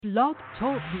Blog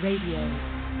Talk Radio.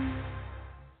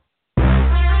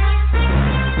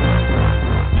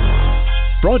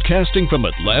 Broadcasting from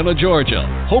Atlanta,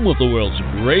 Georgia, home of the world's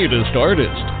greatest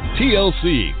artists,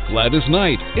 TLC, Gladys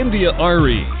Knight, India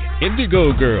Ari,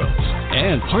 Indigo Girls,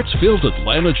 and Hartsfield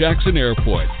Atlanta Jackson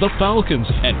Airport, the Falcons,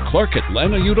 and Clark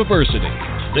Atlanta University.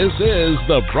 This is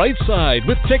The Bright Side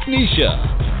with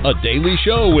Technisha, a daily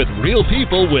show with real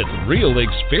people with real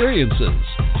experiences.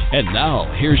 And now,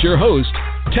 here's your host,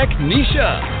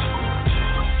 Technisha.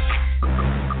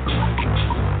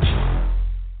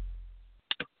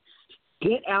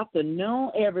 Good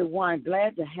afternoon, everyone.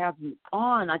 Glad to have you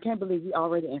on. I can't believe we're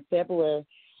already in February,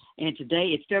 and today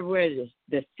is February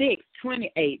the 6th,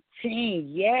 2018.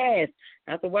 Yes.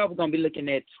 After a while, we're going to be looking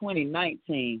at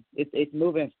 2019. It's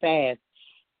moving fast.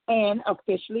 And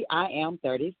officially, I am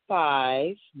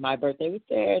 35. My birthday was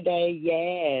Saturday.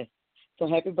 Yes. So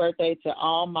happy birthday to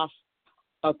all my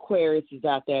Aquariuses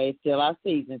out there. It's still our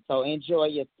season, so enjoy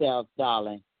yourselves,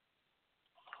 darling.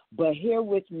 But here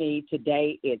with me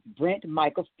today is Brent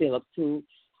Michael Phillips, who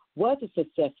was a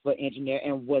successful engineer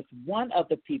and was one of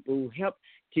the people who helped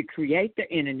to create the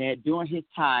internet during his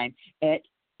time at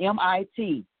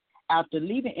MIT. After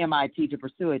leaving MIT to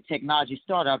pursue a technology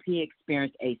startup, he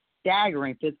experienced a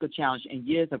staggering physical challenge and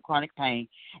years of chronic pain,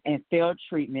 and failed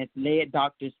treatments led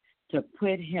doctors to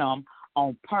put him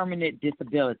on permanent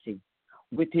disability.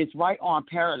 With his right arm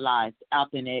paralyzed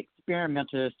after an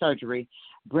experimental surgery,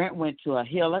 Brent went to a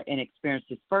healer and experienced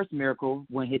his first miracle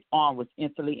when his arm was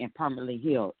instantly and permanently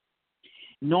healed.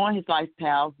 Knowing his life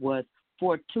path was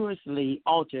fortuitously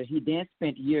altered, he then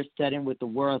spent years studying with the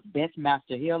world's best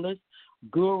master healers,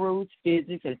 gurus,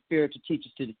 physics, and spiritual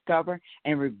teachers to discover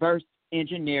and reverse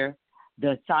engineer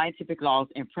the scientific laws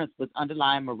and principles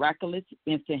underlying miraculous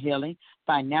instant healing,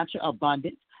 financial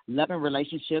abundance, loving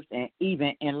relationships, and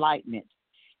even enlightenment.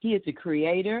 He is the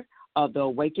creator of the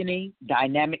Awakening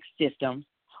Dynamic Systems,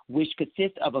 which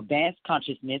consists of advanced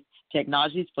consciousness,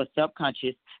 technologies for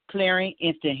subconscious, clearing,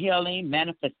 instant healing,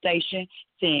 manifestation,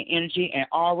 seeing energy and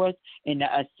auras, and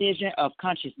the ascension of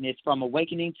consciousness from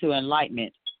awakening to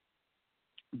enlightenment.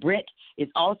 Brent is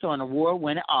also an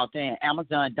award-winning author and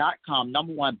Amazon.com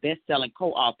 #1 best-selling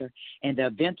co-author and the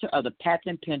inventor of the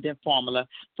patent-pending formula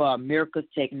for miracle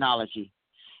technology.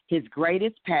 His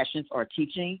greatest passions are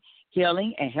teaching,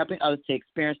 healing, and helping others to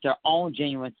experience their own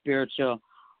genuine spiritual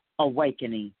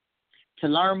awakening. To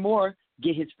learn more,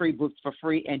 get his free books for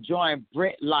free and join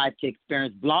Brent Live to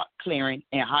experience block clearing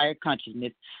and higher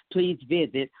consciousness. Please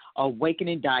visit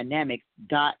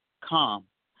awakeningdynamics.com.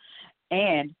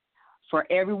 And for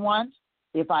everyone,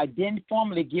 if I didn't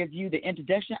formally give you the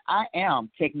introduction, I am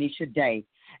Technisha Day,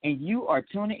 and you are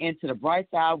tuning into The Bright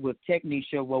Side with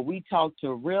Technisha, where we talk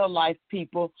to real-life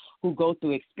people who go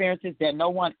through experiences that no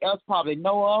one else probably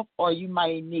know of or you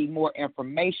might need more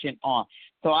information on.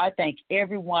 So I thank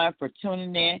everyone for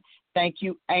tuning in. Thank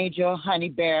you, Angel Honey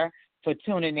Bear, for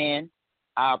tuning in.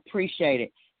 I appreciate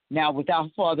it. Now,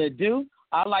 without further ado,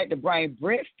 I'd like to bring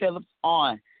Brent Phillips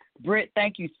on. Brent,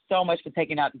 thank you so much for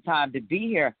taking out the time to be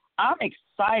here. I'm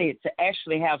excited to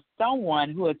actually have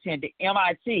someone who attended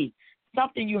MIT,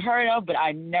 something you heard of, but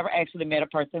I never actually met a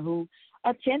person who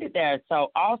attended there.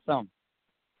 So awesome.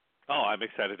 Oh, I'm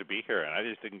excited to be here, and I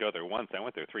just didn't go there once. I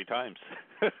went there 3 times.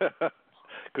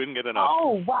 Couldn't get enough.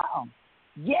 Oh, wow.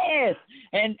 Yes.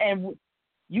 And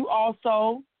you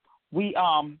also,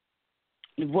 well,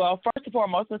 first and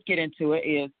foremost, let's get into it,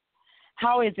 is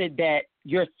how is it that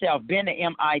yourself, being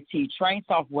an MIT trained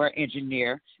software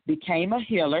engineer, became a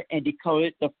healer and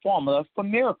decoded the formula for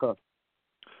miracles?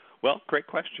 Well, great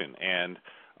question. And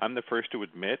I'm the first to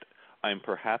admit I'm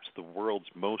perhaps the world's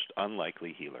most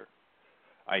unlikely healer.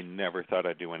 I never thought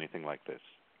I'd do anything like this.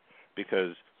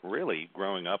 Because really,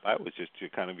 growing up, I was just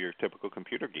kind of your typical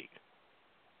computer geek.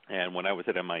 And when I was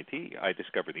at MIT, I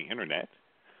discovered the Internet,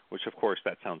 which, of course,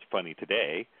 that sounds funny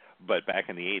today, but back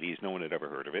in the 80s, no one had ever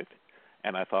heard of it.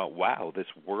 And I thought, wow, this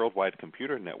worldwide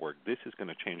computer network, this is going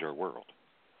to change our world.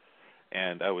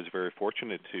 And I was very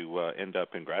fortunate to end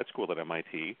up in grad school at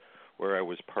MIT, where I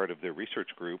was part of the research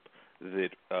group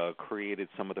that created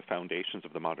some of the foundations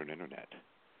of the modern Internet.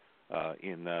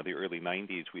 In the early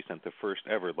 90s, we sent the first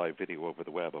ever live video over the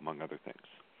web, among other things.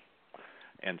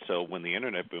 And so when the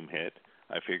Internet boom hit,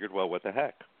 I figured, well, what the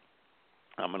heck?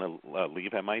 I'm going to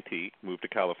leave MIT, move to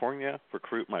California,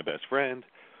 recruit my best friend.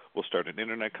 We'll start an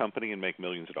Internet company and make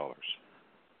millions of dollars.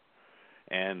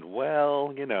 And,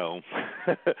 well, you know,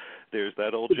 there's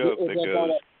that old joke that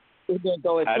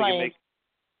goes,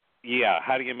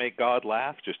 how do you make God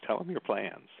laugh? Just tell him your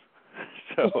plans.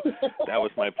 So that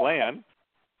was my plan.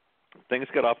 Things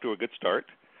got off to a good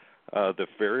start. The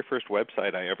very first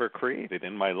website I ever created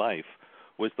in my life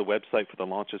was the website for the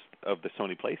launches of the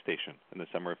Sony PlayStation in the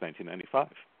summer of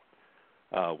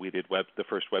 1995. We did the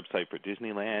first website for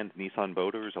Disneyland, Nissan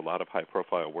Motors, a lot of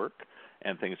high-profile work,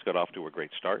 and things got off to a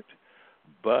great start.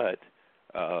 But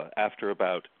after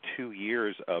about 2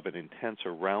 years of an intense,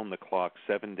 around-the-clock,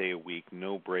 7-day-a-week,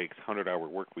 no breaks, 100-hour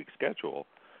work week schedule,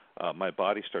 my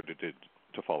body started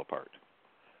to fall apart.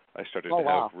 I started to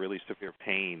have really severe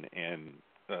pain and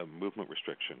movement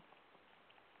restriction.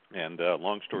 And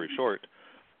long story short,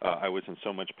 I was in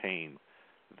so much pain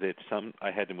that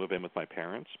I had to move in with my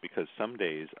parents because some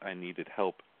days I needed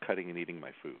help cutting and eating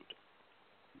my food.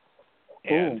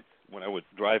 And when I would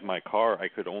drive my car, I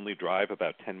could only drive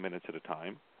about 10 minutes at a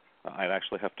time. I'd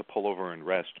actually have to pull over and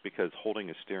rest because holding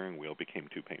a steering wheel became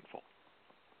too painful.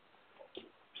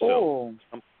 So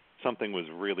something was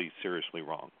really seriously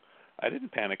wrong. I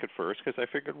didn't panic at first because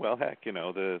I figured, well, heck,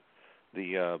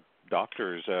 the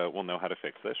doctors will know how to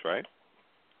fix this, right?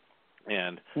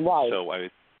 And so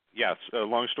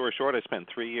long story short, I spent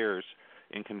 3 years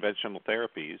in conventional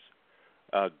therapies,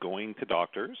 going to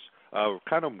doctors,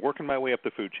 kind of working my way up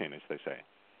the food chain, as they say.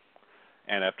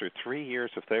 And after 3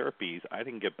 years of therapies, I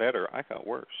didn't get better, I got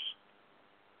worse.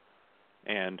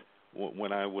 And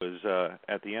when I was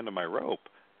at the end of my rope,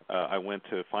 I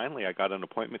got an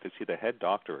appointment to see the head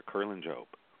doctor at Curlin Job,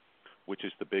 which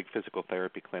is the big physical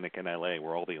therapy clinic in LA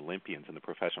where all the Olympians and the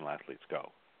professional athletes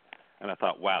go. And I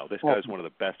thought, wow, this guy's one of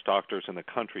the best doctors in the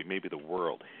country, maybe the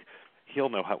world. He'll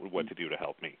know what to do to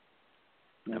help me.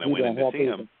 And I went in to see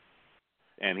him,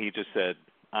 and he just said,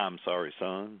 I'm sorry,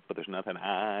 son, but there's nothing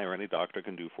I or any doctor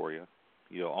can do for you.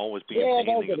 You'll always be in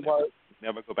pain. You'll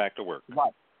never go back to work.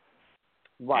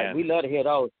 Right. And we love to hear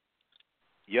those.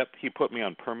 Yep, he put me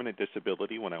on permanent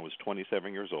disability when I was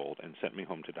 27 years old and sent me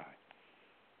home to die.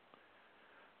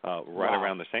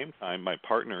 Around the same time, my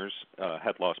partners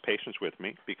had lost patience with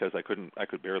me because I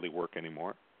could barely work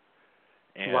anymore.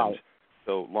 And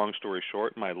so, long story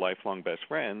short, my lifelong best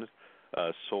friend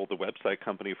sold the website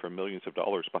company for millions of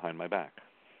dollars behind my back.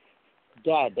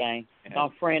 God dang, my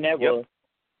friend ever.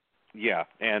 Yeah,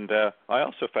 and I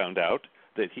also found out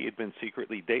that he had been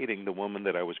secretly dating the woman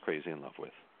that I was crazy in love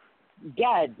with.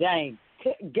 God dang,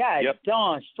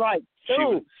 darn strike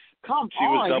two. Come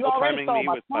on, was double timing me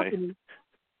with company.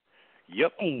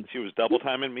 She was double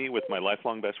timing me with my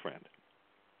lifelong best friend.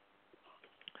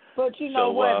 But you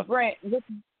know what, Brent?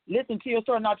 Listen to your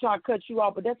story. I'm not trying to cut you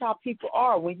off, but that's how people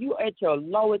are. When you at your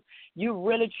lowest, you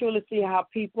really truly see how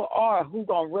people are. Who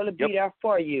gonna really be there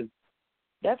for you?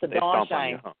 That's a darn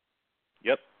shame.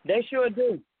 Yep. They sure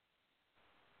do.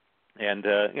 And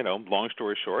long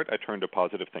story short, I turned to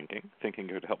positive thinking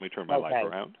could help me turn my life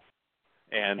around.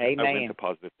 And I went to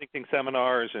positive thinking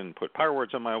seminars and put power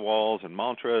words on my walls and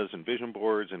mantras and vision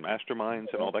boards and masterminds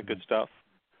and all that good stuff.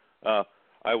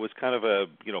 I was kind of a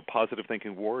positive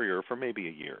thinking warrior for maybe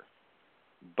a year,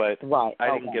 but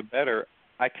I didn't get better.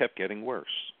 I kept getting worse.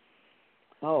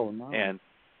 Oh no! And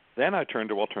then I turned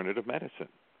to alternative medicine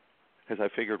because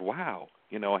I figured, wow,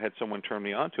 I had someone turn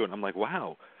me on to it. And I'm like,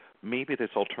 wow, maybe this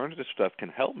alternative stuff can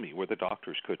help me where the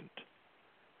doctors couldn't.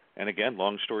 And again,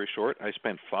 long story short, I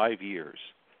spent 5 years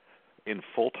in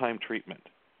full-time treatment,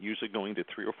 usually going to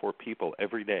 3 or 4 people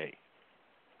every day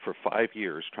for 5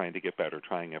 years trying to get better,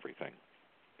 trying everything,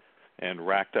 and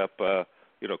racked up,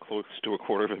 close to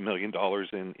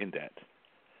 $250,000 in debt,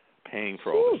 paying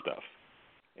for all this stuff.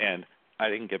 And I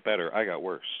didn't get better. I got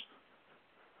worse.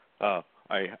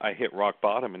 I hit rock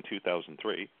bottom in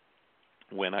 2003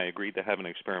 when I agreed to have an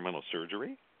experimental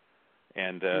surgery.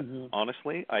 And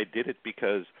honestly, I did it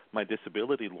because my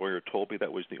disability lawyer told me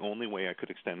that was the only way I could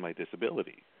extend my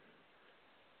disability.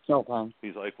 Okay.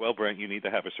 He's like, well, Brent, you need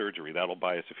to have a surgery. That'll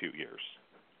buy us a few years.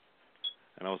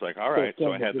 And I was like, all right.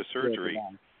 So I had the surgery.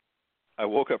 I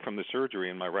woke up from the surgery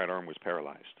and my right arm was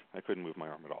paralyzed. I couldn't move my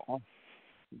arm at all. Oh.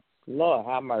 Lord,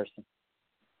 have mercy.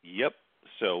 Yep.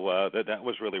 So that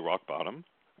was really rock bottom.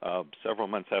 Several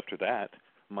months after that,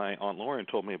 my Aunt Lauren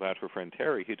told me about her friend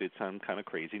Terry, who did some kind of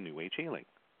crazy New Age healing.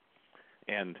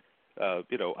 And,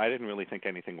 I didn't really think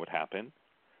anything would happen,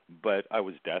 but I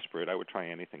was desperate. I would try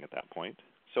anything at that point.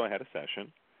 So I had a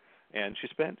session, and she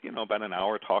spent, about an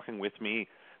hour talking with me,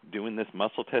 doing this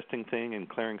muscle testing thing and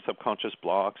clearing subconscious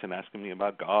blocks and asking me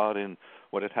about God and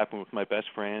what had happened with my best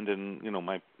friend and,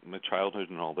 my childhood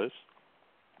and all this.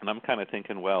 And I'm kind of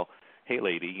thinking, well, hey,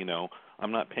 lady,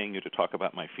 I'm not paying you to talk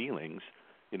about my feelings.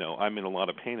 I'm in a lot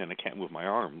of pain and I can't move my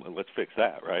arm. Let's fix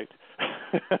that, right?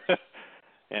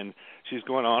 And she's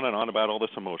going on and on about all this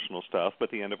emotional stuff. But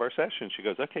at the end of our session, she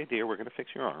goes, okay, dear, we're going to fix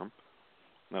your arm.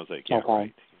 And I was like, yeah,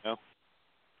 right.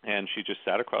 And she just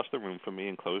sat across the room from me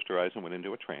and closed her eyes and went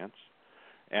into a trance.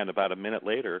 And about a minute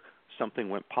later, something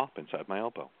went pop inside my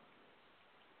elbow.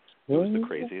 It was the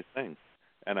craziest thing.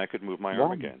 And I could move my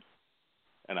arm again.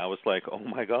 And I was like, oh,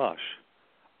 my gosh,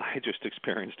 I just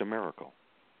experienced a miracle.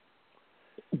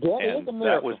 That is a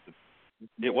miracle.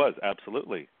 It was,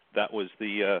 absolutely. That was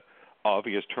the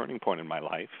obvious turning point in my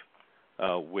life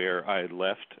where I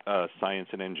left science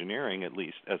and engineering, at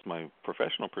least as my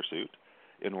professional pursuit,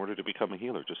 in order to become a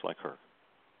healer just like her.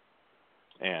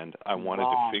 And I wanted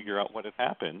to figure out what had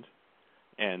happened.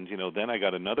 And, then I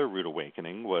got another rude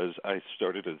awakening was I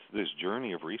started this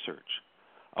journey of research.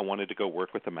 I wanted to go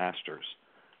work with the masters,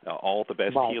 all the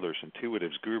best healers,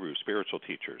 intuitives, gurus, spiritual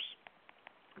teachers.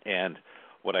 And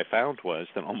what I found was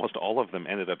that almost all of them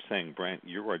ended up saying, Brent,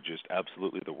 you are just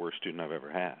absolutely the worst student I've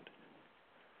ever had.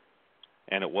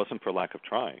 And it wasn't for lack of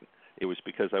trying. It was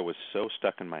because I was so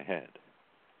stuck in my head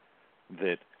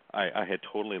that I had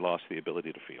totally lost the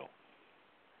ability to feel.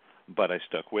 But I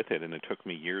stuck with it, and it took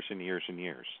me years and years and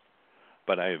years.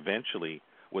 But I eventually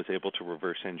was able to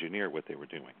reverse engineer what they were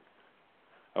doing.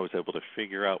 I was able to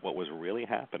figure out what was really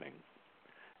happening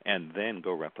and then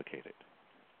go replicate it.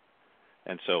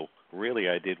 And so really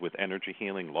I did with energy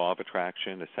healing, law of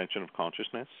attraction, ascension of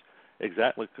consciousness,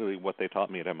 exactly what they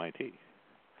taught me at MIT.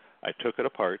 I took it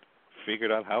apart,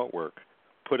 figured out how it worked,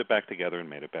 put it back together, and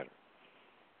made it better.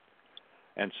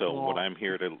 And so what I'm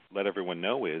here to let everyone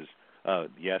know is,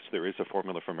 yes, there is a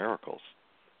formula for miracles.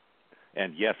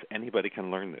 And yes, anybody can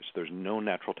learn this. There's no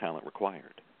natural talent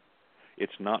required.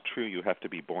 It's not true you have to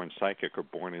be born psychic or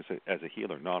born as a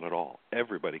healer. Not at all.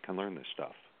 Everybody can learn this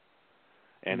stuff.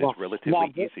 And it's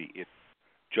relatively easy. It's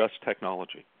just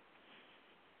technology.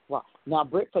 Well, now,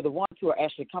 Britt, for the ones who are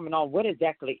actually coming on, what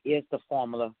exactly is the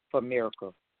formula for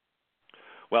miracles?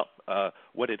 Well,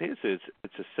 what it is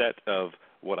it's a set of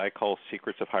what I call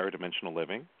secrets of higher dimensional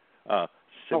living,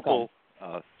 simple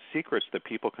secrets that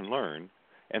people can learn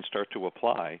and start to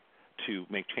apply to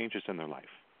make changes in their life.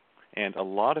 And a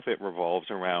lot of it revolves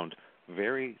around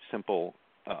very simple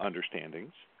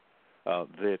understandings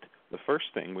that the first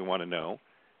thing we want to know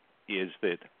is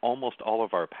that almost all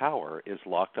of our power is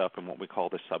locked up in what we call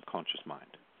the subconscious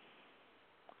mind.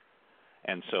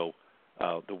 And so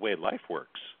the way life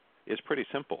works is pretty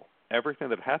simple. Everything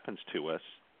that happens to us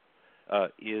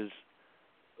is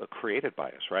created by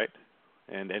us, right?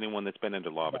 And anyone that's been into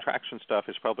law of attraction stuff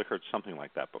has probably heard something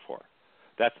like that before.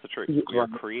 That's the truth. We are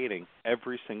creating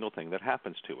every single thing that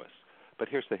happens to us. But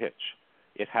here's the hitch.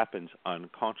 It happens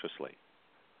unconsciously.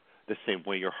 The same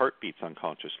way your heart beats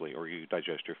unconsciously or you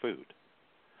digest your food.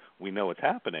 We know it's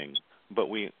happening, but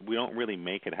we don't really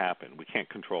make it happen. We can't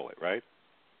control it, right?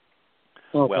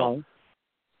 Okay.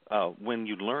 Well, when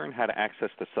you learn how to access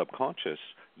the subconscious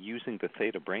using the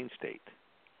theta brain state,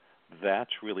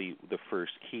 that's really the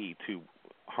first key to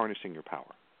harnessing your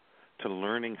power, to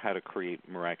learning how to create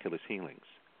miraculous healings,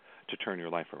 to turn your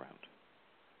life around.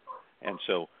 And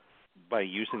so by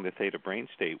using the theta brain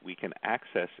state, we can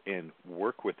access and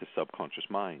work with the subconscious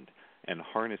mind and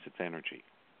harness its energy.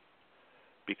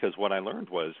 Because what I learned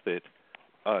was that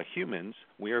humans,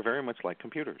 we are very much like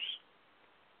computers.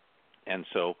 And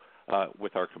so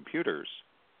with our computers,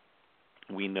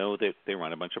 we know that they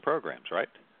run a bunch of programs, right?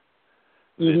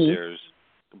 Mm-hmm. That there's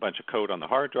a bunch of code on the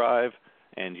hard drive,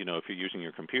 and, if you're using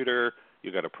your computer,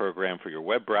 you got a program for your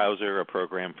web browser, a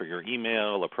program for your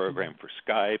email, a program for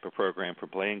Skype, a program for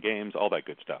playing games, all that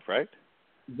good stuff, right?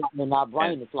 And our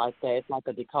brain is like that. It's like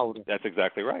a decoder. That's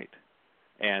exactly right.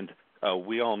 And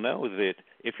we all know that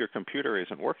if your computer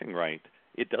isn't working right,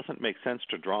 it doesn't make sense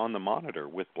to draw on the monitor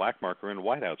with black marker and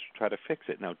whiteouts to try to fix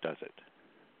it. Now, does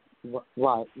it?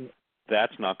 Right.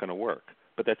 That's not going to work.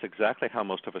 But that's exactly how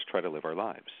most of us try to live our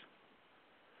lives.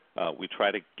 We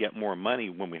try to get more money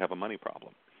when we have a money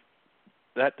problem.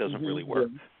 That doesn't really work.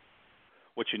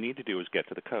 What you need to do is get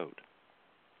to the code.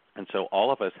 And so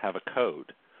all of us have a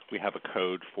code. We have a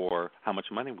code for how much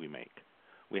money we make.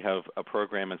 We have a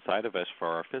program inside of us for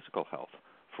our physical health,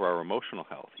 for our emotional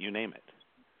health, you name it.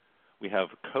 We have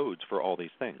codes for all these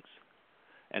things.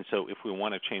 And so if we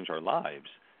want to change our lives,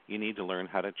 you need to learn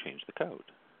how to change the code.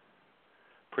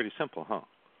 Pretty simple, huh?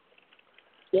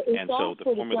 Yeah, it and sounds so the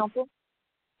pretty formula, simple.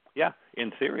 Yeah,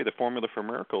 in theory, the formula for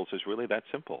miracles is really that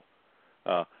simple.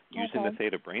 Using the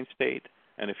theta brain state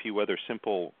and a few other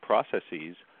simple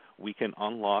processes, we can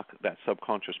unlock that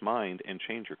subconscious mind and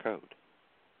change your code.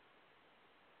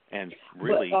 And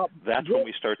really, that's when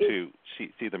we start to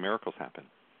see the miracles happen.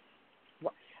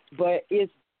 But is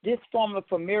this formula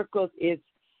for miracles, is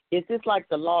this like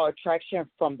the law of attraction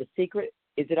from The Secret?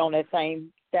 Is it on that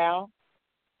same style?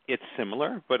 It's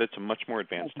similar, but it's a much more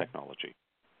advanced technology.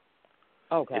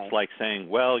 Okay. It's like saying,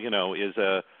 well, is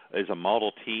a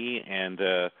Model T and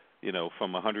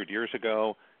from 100 years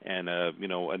ago and a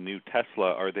new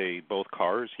Tesla, are they both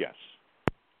cars? Yes.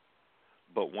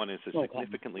 But one is a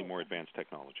significantly more advanced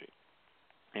technology.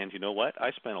 And you know what?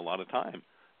 I spent a lot of time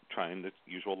trying the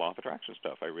usual law of attraction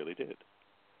stuff. I really did.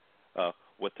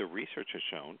 What the research has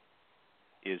shown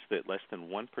is that less than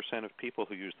 1% of people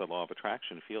who use the law of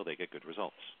attraction feel they get good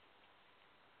results.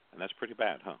 And that's pretty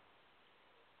bad, huh?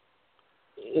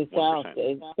 It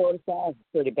sort of sounds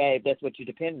pretty bad if that's what you're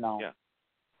depending on. Yeah.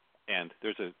 And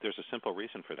there's a simple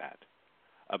reason for that.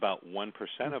 About 1%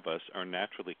 of us are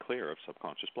naturally clear of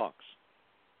subconscious blocks.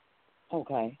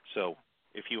 Okay. So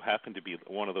if you happen to be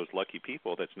one of those lucky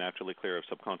people that's naturally clear of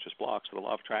subconscious blocks, the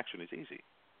law of attraction is easy.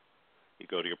 You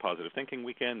go to your positive thinking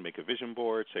weekend, make a vision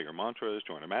board, say your mantras,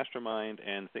 join a mastermind,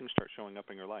 and things start showing up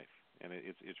in your life. And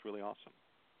it's really awesome.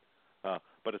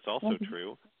 But it's also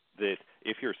true that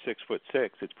if you're 6'6",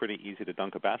 it's pretty easy to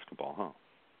dunk a basketball, huh?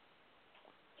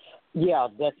 Yeah,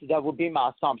 that would be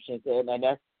my assumption, and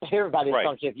that's everybody's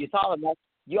assumption. If you're tall enough,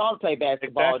 you ought to play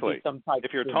basketball. Exactly. Some type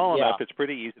if you're tall enough, it's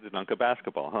pretty easy to dunk a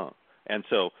basketball, huh? And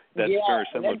so that's very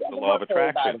similar to the law of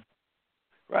attraction.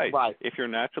 Right. If you're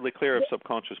naturally clear of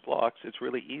subconscious blocks, it's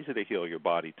really easy to heal your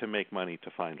body, to make money,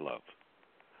 to find love.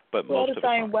 But most of the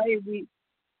same way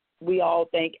we all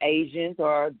think Asians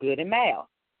are good in math.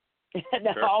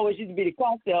 That always used to be the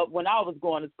concept when I was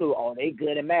going to school. Oh, they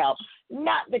good in math.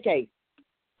 Not the case.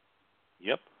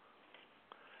 Yep.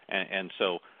 And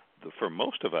so for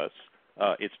most of us,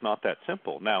 it's not that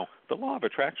simple. Now, the law of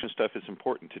attraction stuff is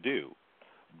important to do,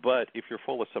 but if you're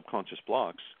full of subconscious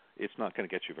blocks, it's not going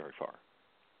to get you very far.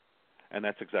 And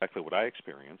that's exactly what I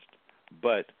experienced.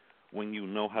 But when you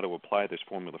know how to apply this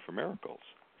formula for miracles,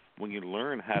 when you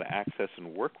learn how to access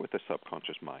and work with the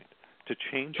subconscious mind to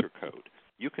change your code,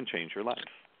 you can change your life.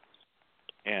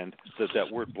 And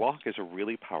that word block is a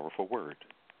really powerful word.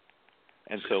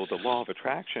 And so the law of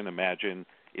attraction, imagine,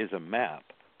 is a map.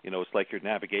 It's like your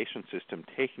navigation system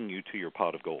taking you to your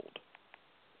pot of gold.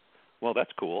 Well,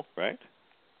 that's cool, right?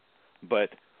 But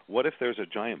what if there's a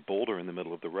giant boulder in the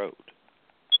middle of the road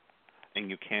and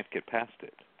you can't get past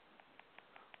it?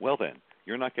 Well, then,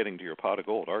 you're not getting to your pot of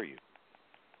gold, are you?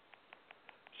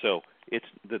 So it's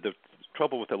the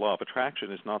trouble with the law of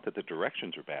attraction is not that the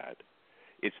directions are bad.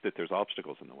 It's that there's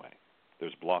obstacles in the way.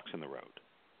 There's blocks in the road.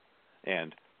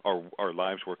 And our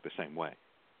lives work the same way.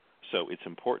 So it's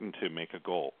important to make a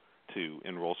goal, to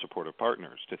enroll supportive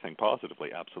partners, to think positively,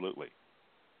 absolutely.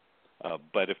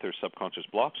 But if there's subconscious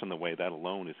blocks in the way, that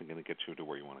alone isn't going to get you to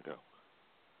where you want to go.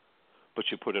 But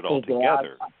you put it all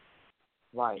together,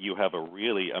 you have a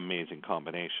really amazing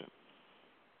combination.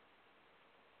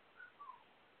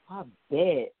 I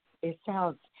bet. It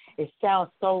sounds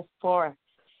so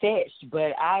far-fetched,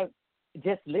 but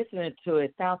just listening to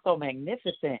it sounds so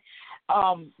magnificent.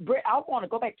 Brent, I want to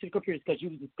go back to the computers because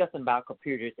you were discussing about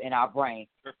computers in our brain.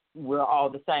 Sure. We're all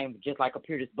the same, just like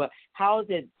computers. But how is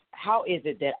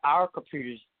it that our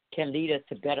computers can lead us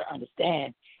to better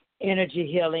understand energy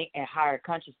healing and higher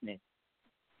consciousness?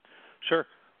 Sure.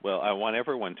 Well, I want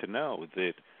everyone to know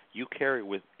that you carry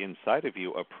inside of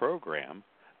you a program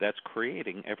that's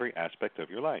creating every aspect of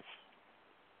your life.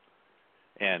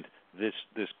 And this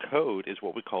code is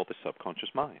what we call the subconscious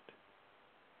mind.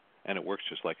 And it works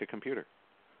just like a computer.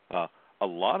 A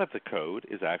lot of the code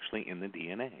is actually in the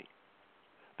DNA.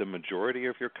 The majority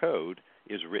of your code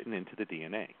is written into the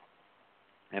DNA.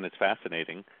 And it's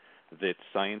fascinating that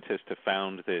scientists have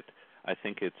found that I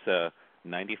think it's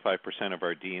 95% of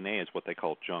our DNA is what they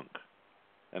call junk.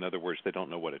 In other words, they don't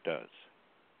know what it does.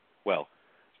 Well,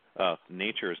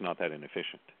 nature is not that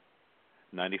inefficient.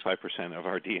 95% of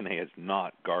our DNA is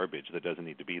not garbage that doesn't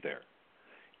need to be there.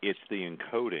 It's the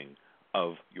encoding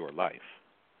of your life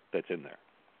that's in there.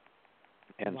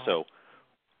 And so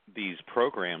these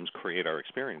programs create our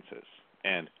experiences.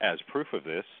 And as proof of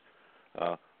this,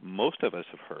 most of us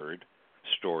have heard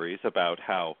stories about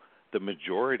how the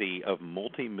majority of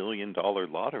multi-million-dollar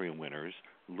lottery winners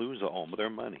lose all of their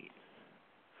money.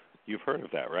 You've heard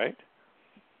of that, right?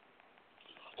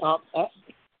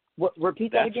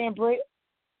 Repeat that again, Brett.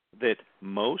 That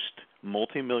most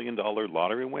multi-million-dollar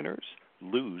lottery winners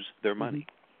lose their money.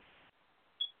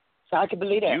 So I can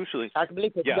believe that. Usually, I can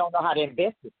believe that you don't know how to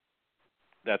invest it.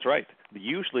 That's right.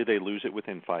 Usually they lose it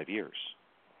within 5 years.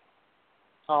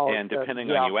 Oh, and depending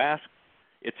on you ask,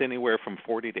 it's anywhere from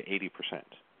 40 to 80%.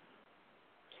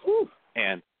 Whew.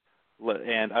 And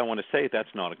I want to say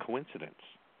that's not a coincidence.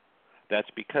 That's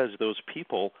because those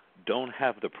people don't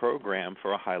have the program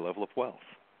for a high level of wealth.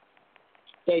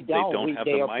 They don't. They don't have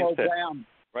the mindset.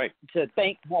 Right. to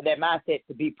think, have that mindset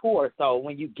to be poor. So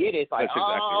when you get it, it's like, That's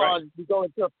exactly right. you go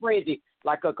into a frenzy,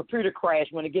 like a computer crash.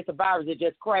 When it gets a virus, it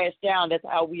just crashes down. That's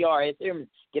how we are as humans.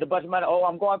 Get a bunch of money. Oh,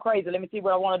 I'm going crazy. Let me see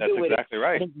what I want to do with it. That's exactly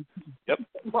right. Yep.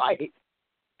 Right.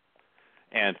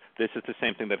 And this is the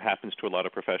same thing that happens to a lot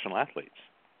of professional athletes.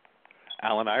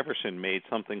 Allen Iverson made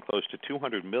something close to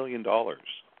 $200 million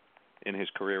in his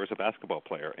career as a basketball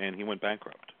player, and he went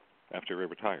bankrupt after he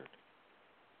retired.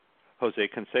 Jose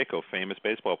Canseco, famous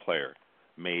baseball player,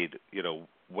 made,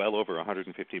 well over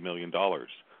 $150 million,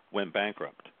 went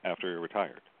bankrupt after he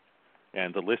retired.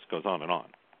 And the list goes on and on.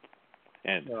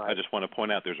 And right. I just want to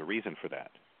point out there's a reason for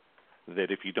that. That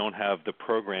if you don't have the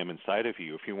program inside of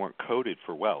you, if you weren't coded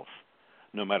for wealth,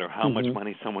 no matter how much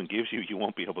money someone gives you, you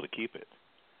won't be able to keep it.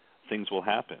 Things will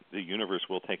happen. The universe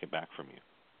will take it back from you.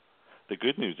 The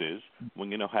good news is,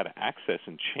 when you know how to access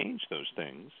and change those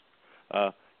things,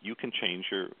 you can change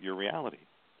your reality.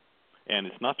 And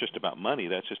it's not just about money.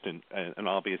 That's just an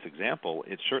obvious example.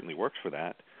 It certainly works for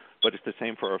that, but it's the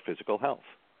same for our physical health.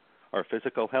 Our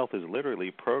physical health is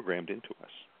literally programmed into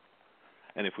us.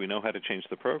 And if we know how to change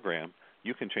the program,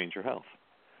 you can change your health.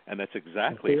 And that's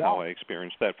exactly how I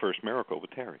experienced that first miracle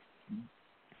with Terry.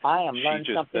 I am learning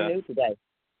something new today.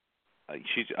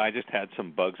 I just had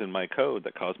some bugs in my code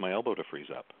that caused my elbow to freeze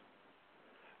up.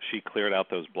 She cleared out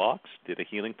those blocks, did a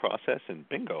healing process, and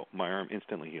bingo, my arm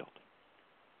instantly healed.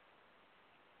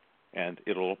 And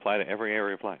it'll apply to every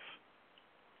area of life.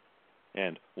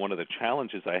 And one of the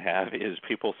challenges I have is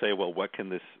people say, well, what can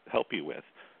this help you with?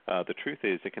 The truth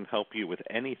is it can help you with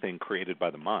anything created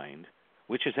by the mind,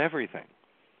 which is everything,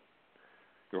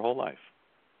 your whole life.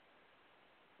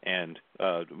 And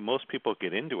most people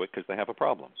get into it because they have a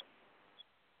problem.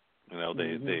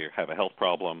 They have a health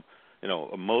problem.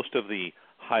 Most of the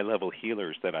high-level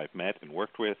healers that I've met and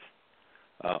worked with,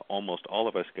 almost all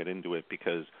of us get into it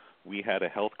because we had a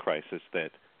health crisis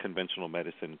that conventional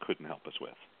medicine couldn't help us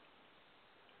with.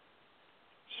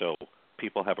 So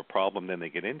people have a problem, then they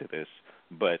get into this.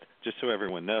 But just so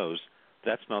everyone knows,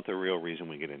 that's not the real reason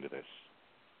we get into this.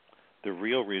 The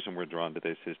real reason we're drawn to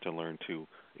this is to learn to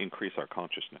increase our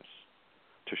consciousness,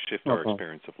 to shift our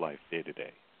experience of life day to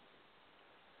day.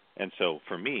 And so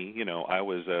for me, I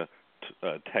was a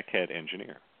tech head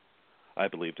engineer. I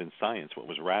believed in science, what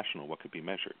was rational, what could be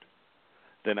measured.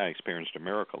 Then I experienced a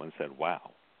miracle and said,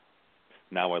 wow.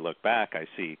 Now I look back, I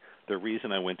see the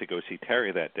reason I went to go see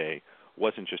Terry that day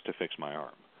wasn't just to fix my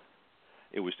arm.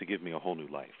 It was to give me a whole new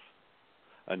life,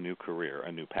 a new career,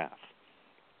 a new path,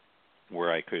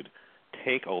 where I could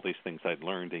take all these things I'd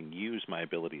learned and use my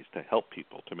abilities to help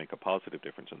people to make a positive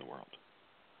difference in the world.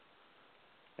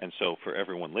 And so for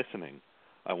everyone listening,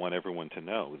 I want everyone to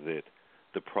know that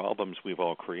the problems we've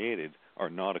all created are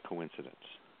not a coincidence.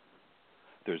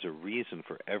 There's a reason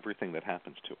for everything that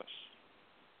happens to us.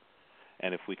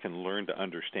 And if we can learn to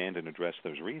understand and address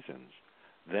those reasons,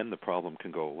 then the problem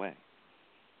can go away.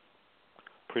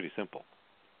 Pretty simple.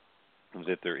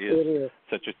 That there is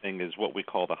such a thing as what we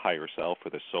call the higher self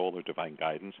or the soul or divine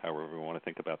guidance, however we want to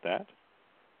think about that.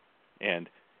 And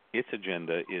its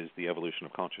agenda is the evolution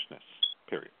of consciousness,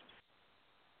 period.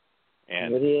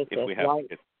 And if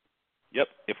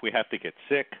we have to get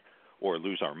sick or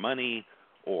lose our money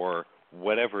or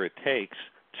whatever it takes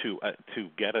to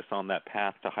get us on that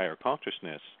path to higher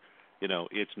consciousness,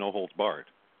 it's no holds barred.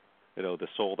 The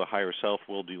soul, the higher self,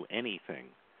 will do anything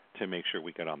to make sure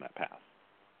we get on that path.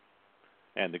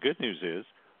 And the good news is,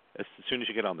 as soon as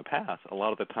you get on the path, a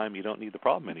lot of the time you don't need the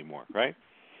problem anymore, right?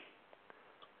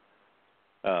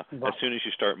 As soon as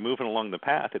you start moving along the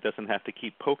path, it doesn't have to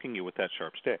keep poking you with that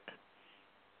sharp stick.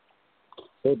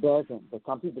 It doesn't, but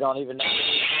some people don't even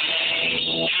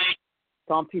know.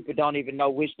 Some people don't even know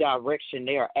which direction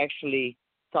they are actually.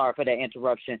 Sorry for that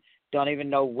interruption. Don't even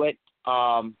know what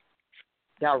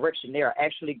direction they are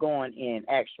actually going in.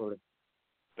 Actually,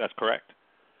 that's correct.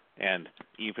 And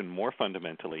even more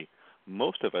fundamentally,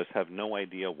 most of us have no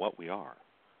idea what we are.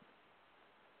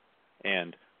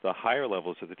 And the higher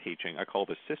levels of the teaching, I call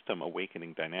the system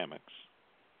awakening dynamics.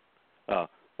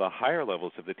 The higher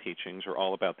levels of the teachings are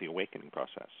all about the awakening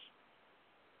process.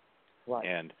 Right.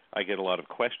 And I get a lot of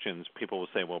questions. People will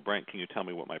say, well, Brent, can you tell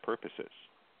me what my purpose is?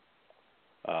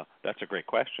 That's a great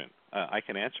question. I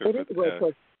can answer it. Is a great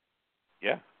question.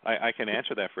 Yeah, I can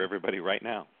answer that for everybody right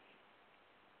now.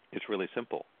 It's really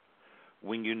simple.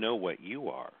 When you know what you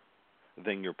are,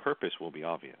 then your purpose will be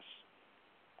obvious.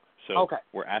 So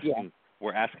we're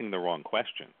asking the wrong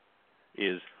question.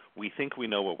 We think we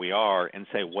know what we are and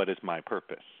say, what is my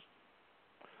purpose?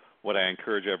 What I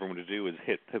encourage everyone to do is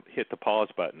hit the pause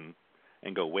button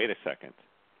and go, wait a second.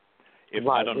 If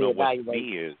I don't know what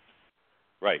me is,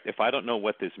 Right. If I don't know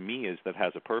what this me is that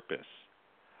has a purpose,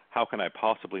 how can I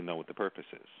possibly know what the purpose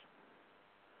is?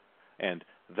 And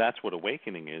that's what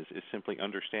awakening is simply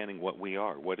understanding what we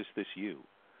are. What is this you?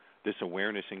 This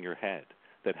awareness in your head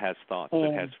that has thoughts,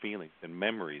 that has feelings and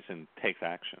memories and takes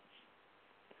actions.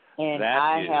 And that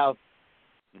I is, have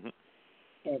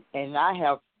mm-hmm. and I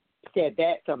have said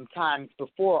that sometimes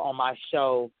before on my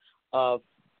show of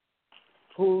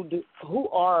who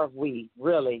are we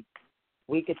really?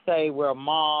 We could say we're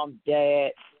mom,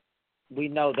 dad. We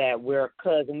know that we're a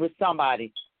cousin. We're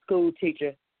somebody, school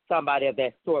teacher, somebody of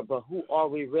that sort. But who are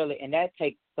we really? And that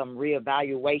takes some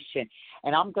reevaluation.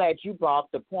 And I'm glad you brought up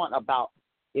the point about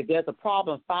if there's a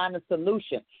problem, find a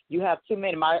solution. You have too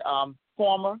many. My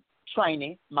former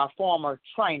trainer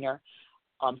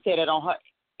said it on her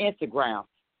Instagram.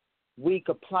 We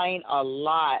complain a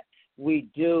lot. We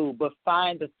do, but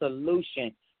find the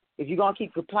solution. If you're going to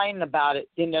keep complaining about it,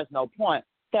 then there's no point.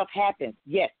 Stuff happens,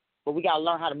 yes, but we got to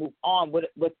learn how to move on with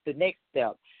the next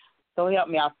step. So help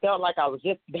me. I felt like I was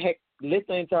just back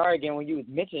listening to her again when you was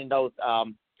mentioning those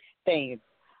things.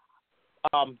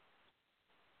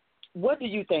 What do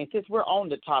you think, since we're on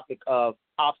the topic of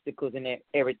obstacles and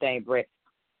everything, Brett,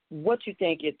 what you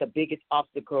think is the biggest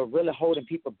obstacle really holding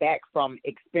people back from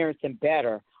experiencing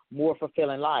better, more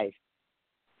fulfilling life?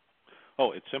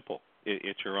 Oh, it's simple.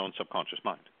 It's your own subconscious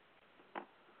mind.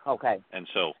 Okay. And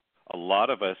so a lot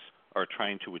of us are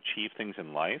trying to achieve things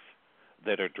in life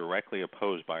that are directly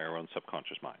opposed by our own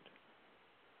subconscious mind.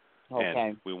 Okay.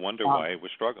 And we wonder why we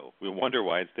struggle. We wonder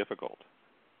why it's difficult.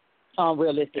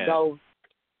 Unrealistic goals.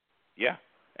 Yeah.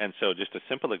 And so just a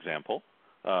simple example,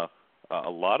 a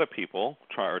lot of people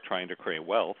are trying to create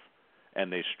wealth,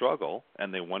 and they struggle,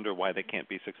 and they wonder why they can't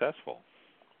be successful.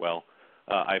 Well,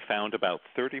 I found about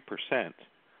 30%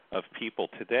 of people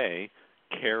today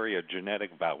carry a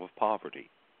genetic vow of poverty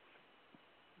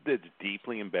that's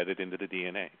deeply embedded into the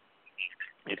DNA.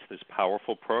 It's this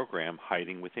powerful program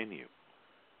hiding within you.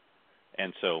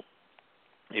 And so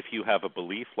if you have a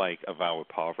belief like a vow of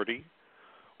poverty,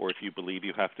 or if you believe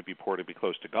you have to be poor to be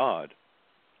close to God,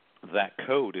 that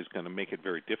code is going to make it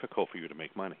very difficult for you to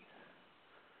make money.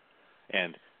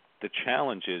 And the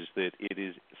challenge is that it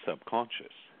is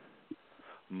subconscious.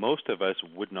 Most of us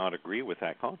would not agree with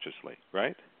that consciously,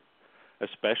 right?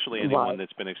 Especially anyone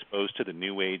that's been exposed to the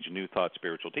New Age, New Thought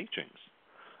spiritual teachings.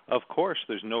 Of course,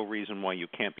 there's no reason why you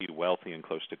can't be wealthy and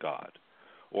close to God,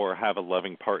 or have a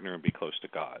loving partner and be close to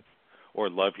God, or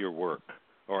love your work,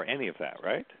 or any of that,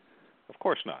 right? Of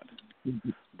course not.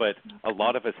 But a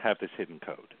lot of us have this hidden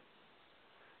code,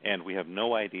 and we have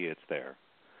no idea it's there,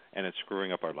 and it's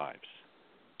screwing up our lives.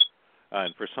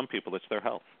 And for some people, it's their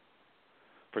health.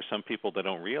 For some people, they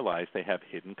don't realize they have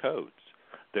hidden codes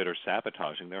that are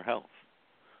sabotaging their health.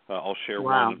 I'll share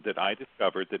one that I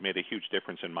discovered that made a huge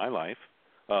difference in my life.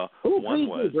 One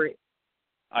was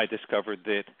I discovered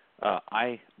that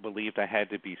I believed I had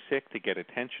to be sick to get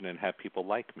attention and have people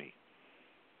like me.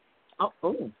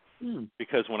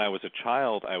 Because when I was a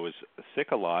child, I was sick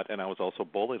a lot, and I was also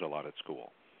bullied a lot at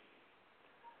school.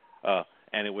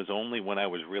 And it was only when I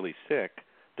was really sick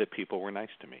that people were nice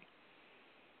to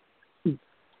me.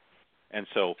 And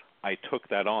so I took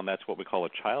that on. That's what we call a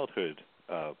childhood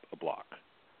block.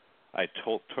 I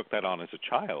took that on as a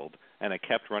child, and I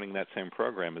kept running that same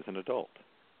program as an adult.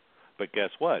 But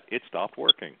guess what? It stopped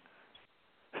working.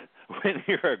 When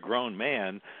you're a grown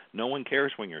man, no one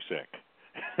cares when you're sick.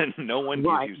 And no one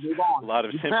gives you a lot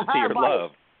of sympathy or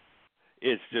love.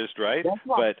 It's just, right?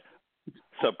 But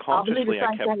subconsciously,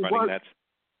 I kept running that.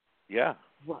 Yeah.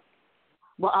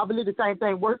 Well, I believe the same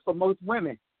thing works for most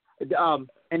women.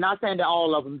 And not saying that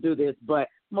all of them do this, but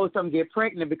most of them get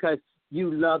pregnant because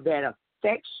you love that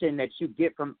affection that you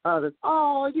get from others.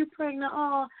 Oh, you're pregnant.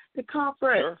 Oh, the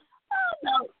comfort. Sure.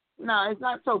 Oh, no, it's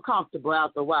not so comfortable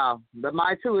after a while. But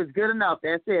my two is good enough.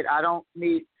 That's it. I don't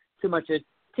need too much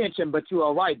attention, but you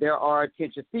are right. There are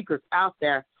attention seekers out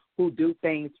there who do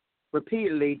things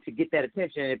repeatedly to get that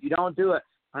attention. And if you don't do it,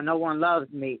 no one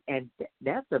loves me. And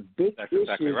that's a big issue.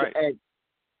 Exactly right.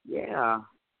 Yeah.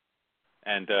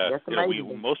 And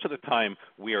most of the time,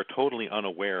 we are totally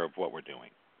unaware of what we're doing.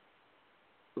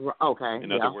 Okay.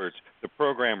 In other words, the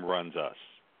program runs us.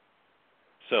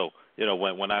 So,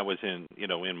 when I was in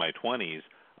my 20s,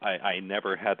 I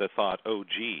never had the thought, oh,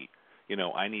 gee,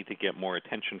 I need to get more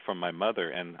attention from my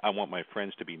mother, and I want my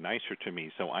friends to be nicer to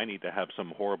me, so I need to have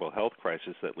some horrible health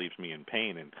crisis that leaves me in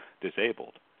pain and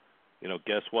disabled.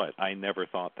 Guess what? I never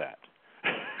thought that.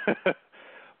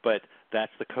 But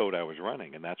that's the code I was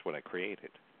running, and that's what I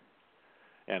created.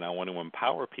 And I want to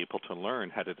empower people to learn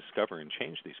how to discover and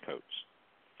change these codes.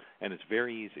 And it's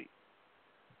very easy.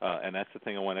 And that's the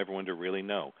thing I want everyone to really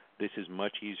know. This is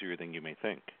much easier than you may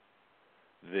think.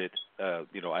 That,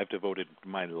 I've devoted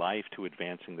my life to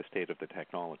advancing the state of the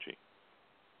technology.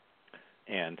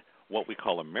 And what we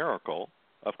call a miracle,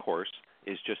 of course,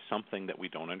 is just something that we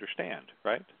don't understand,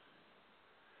 right?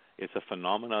 It's a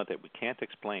phenomena that we can't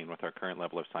explain with our current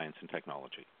level of science and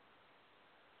technology.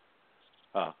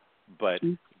 But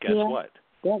guess what?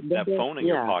 That phone in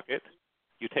your pocket,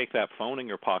 you take that phone in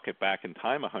your pocket back in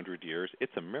time 100 years,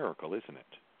 it's a miracle, isn't it?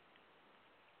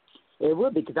 It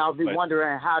would be, because I'll be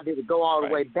wondering how did it go all the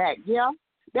way back. Yeah,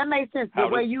 that makes sense. The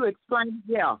way you explained,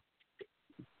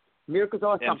 miracles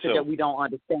are something that we don't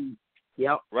understand.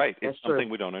 Yep. Right. It's something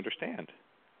we don't understand.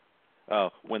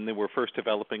 When they were first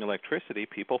developing electricity,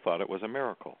 people thought it was a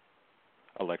miracle.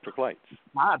 Electric lights.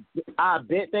 I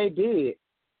bet they did.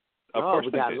 Of course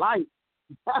we they got did. light.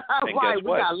 And right, guess we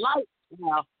what? got light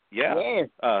now. Yeah.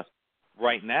 Yes.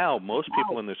 Right now, most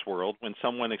people in this world, when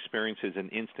someone experiences an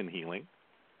instant healing,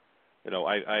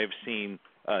 I've seen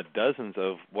dozens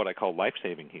of what I call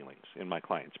life-saving healings in my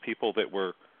clients, people that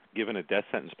were given a death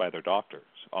sentence by their doctors,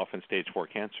 often stage 4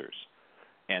 cancers,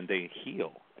 and they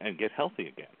heal and get healthy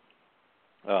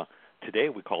again. Today,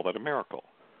 we call that a miracle.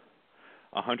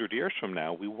 100 years from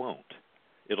now, we won't.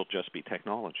 It'll just be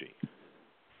technology.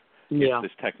 Yeah. It's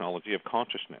this technology of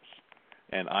consciousness.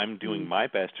 And I'm doing my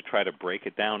best to try to break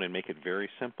it down and make it very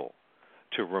simple,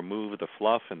 to remove the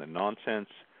fluff and the nonsense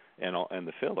and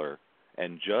the filler,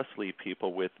 and just leave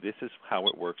people with, this is how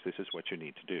it works, this is what you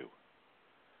need to do.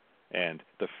 And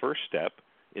the first step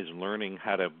is learning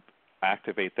how to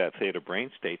activate that theta brain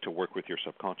state to work with your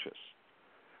subconscious.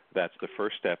 That's the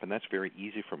first step, and that's very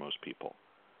easy for most people.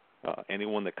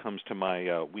 Anyone that comes to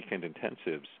my weekend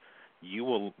intensives, you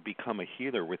will become a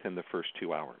healer within the first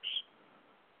 2 hours.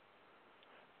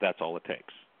 That's all it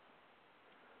takes.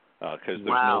 Because there's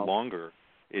no longer,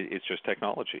 it's just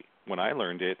technology. When I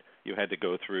learned it, you had to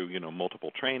go through,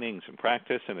 multiple trainings and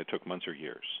practice, and it took months or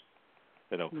years.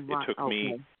 It took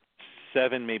me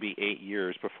 7, maybe 8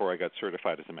 years before I got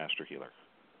certified as a master healer.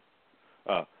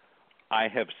 I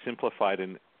have simplified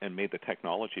and made the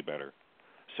technology better.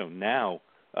 So now,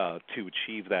 to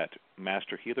achieve that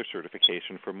master healer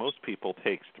certification for most people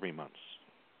takes 3 months.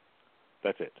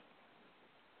 That's it.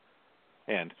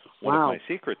 And one of my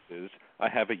secrets is I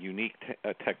have a unique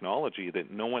technology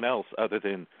that no one else other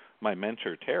than my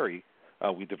mentor, Terry,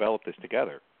 we developed this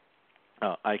together.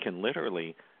 I can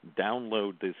literally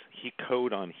download this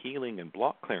code on healing and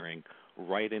block clearing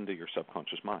right into your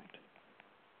subconscious mind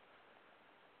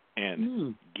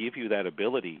and give you that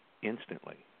ability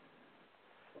instantly.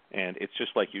 And it's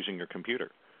just like using your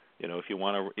computer. If you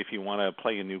want to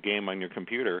play a new game on your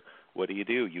computer, what do?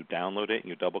 You download it and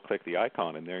you double click the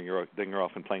icon, and then you're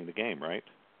off and playing the game, right?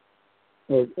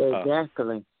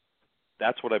 Exactly.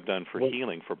 That's what I've done for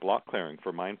healing, for block clearing,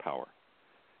 for mind power.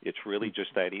 It's really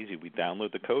just that easy. We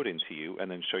download the code into you and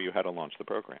then show you how to launch the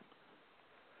program.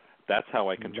 That's how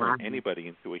I can turn anybody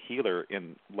into a healer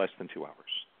in less than 2 hours.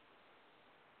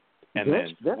 And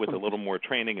then with a little more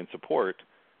training and support,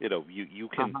 you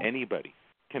can anybody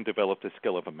can develop the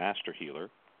skill of a master healer,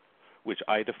 which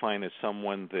I define as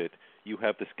someone that you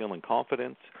have the skill and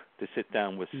confidence to sit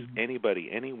down with anybody,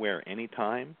 anywhere,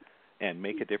 anytime, and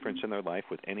make a difference in their life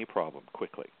with any problem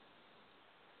quickly.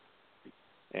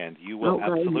 And you will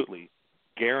absolutely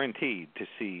guaranteed to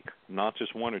see not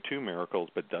just 1 or 2 miracles,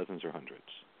 but dozens or hundreds.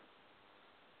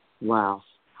 Wow.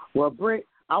 Well, Brent,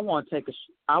 I want to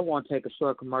take a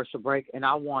short commercial break, and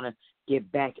I want to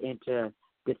get back into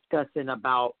discussing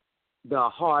about the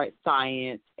hard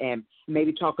science and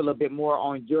maybe talk a little bit more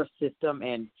on your system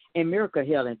and miracle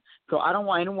healing. So I don't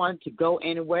want anyone to go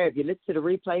anywhere. If you listen to the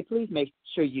replay, please make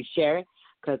sure you share it,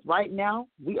 because right now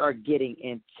we are getting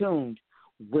in tune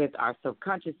with our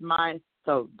subconscious mind.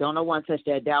 So don't no one touch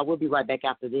that dial. We'll be right back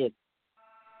after this.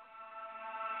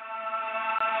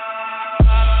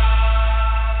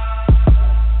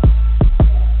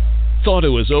 Thought it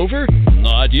was over?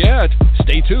 Not yet.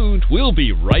 Stay tuned. We'll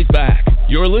be right back.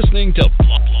 You're listening to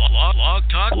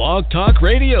Blog Talk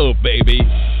Radio, baby.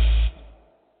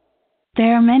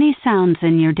 There are many sounds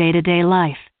in your day-to-day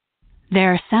life.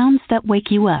 There are sounds that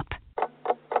wake you up.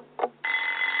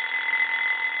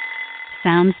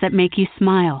 Sounds that make you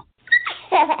smile.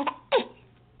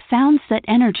 Sounds that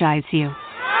energize you.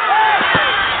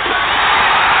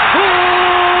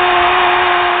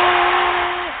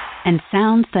 And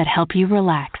sounds that help you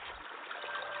relax.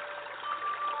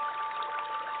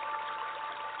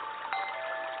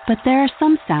 But there are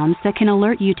some sounds that can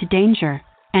alert you to danger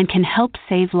and can help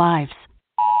save lives.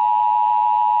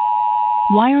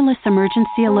 Wireless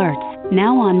emergency alerts,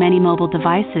 now on many mobile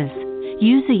devices,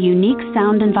 Use a unique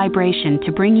sound and vibration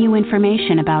to bring you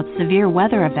information about severe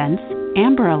weather events,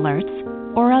 Amber Alerts,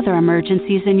 or other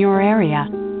emergencies in your area.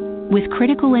 With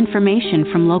critical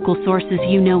information from local sources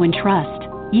you know and trust,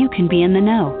 you can be in the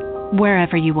know,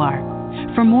 wherever you are.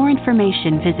 For more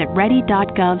information, visit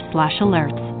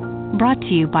ready.gov/alerts. Brought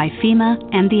to you by FEMA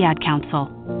and the Ad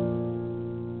Council.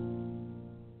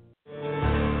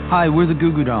 Hi, we're the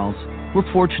Goo Goo Dolls.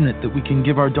 We're fortunate that we can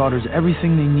give our daughters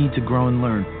everything they need to grow and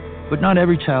learn. But not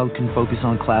every child can focus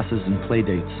on classes and play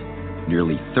dates.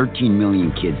 Nearly 13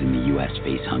 million kids in the U.S.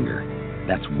 face hunger.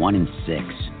 That's 1 in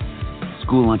 6.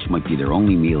 School lunch might be their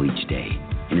only meal each day,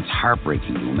 and it's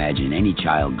heartbreaking to imagine any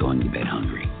child going to bed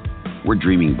hungry. We're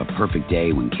dreaming of a perfect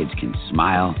day when kids can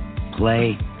smile,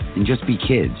 play, and just be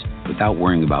kids without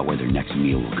worrying about where their next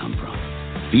meal will come from.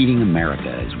 Feeding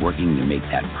America is working to make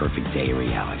that perfect day a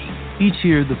reality. Each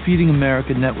year, the Feeding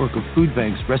America network of food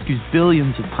banks rescues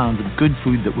billions of pounds of good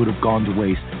food that would have gone to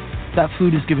waste. That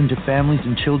food is given to families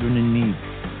and children in need.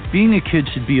 Being a kid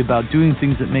should be about doing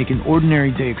things that make an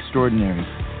ordinary day extraordinary.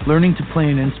 Learning to play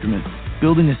an instrument,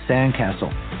 building a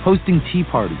sandcastle, hosting tea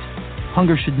parties.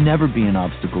 Hunger should never be an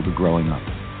obstacle to growing up.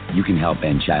 You can help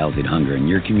end childhood hunger in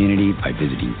your community by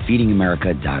visiting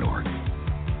feedingamerica.org.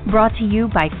 Brought to you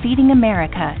by Feeding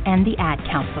America and the Ad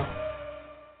Council.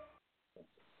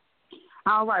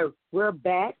 All right, we're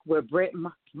back with Brent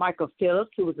Michael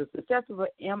Phillips, who was a successful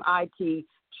MIT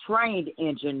trained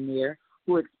engineer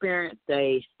who experienced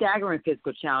a staggering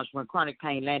physical challenge when chronic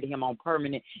pain landed him on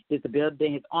permanent disability.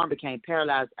 Then his arm became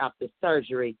paralyzed after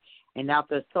surgery. And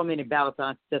after so many battles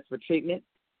on unsuccessful treatment,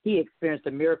 he experienced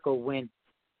a miracle when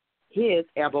his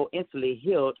elbow instantly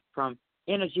healed from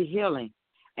energy healing.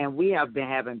 And we have been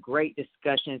having great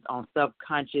discussions on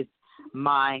subconscious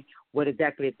mind, what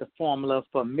exactly is the formula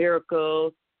for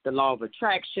miracles, the law of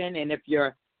attraction. And if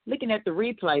you're looking at the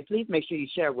replay, please make sure you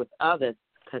share it with others,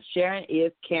 because sharing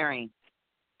is caring.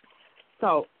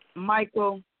 So,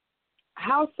 Michael,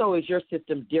 how so is your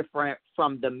system different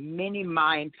from the many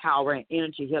mind power and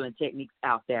energy healing techniques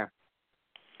out there?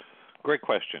 Great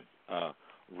question.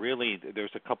 Really,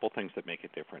 there's a couple things that make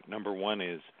it different. Number one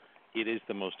is it is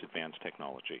the most advanced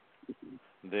technology.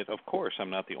 That, of course, I'm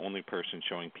not the only person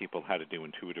showing people how to do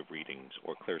intuitive readings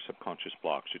or clear subconscious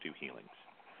blocks or do healings.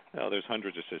 Now, there's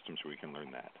hundreds of systems where you can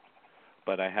learn that.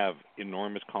 But I have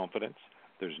enormous confidence.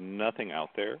 There's nothing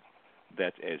out there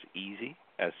that's as easy,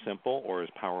 as simple, or as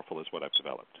powerful as what I've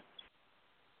developed.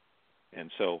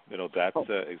 And so, that's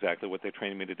exactly what they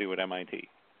trained me to do at MIT.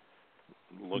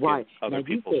 Look at other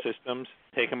people's systems,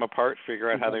 take them apart, figure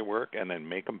out how they work, and then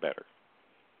make them better.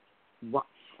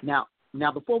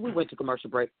 Now, before we went to commercial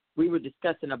break, we were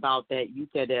discussing about that. You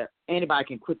said that anybody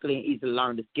can quickly and easily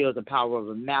learn the skills and power of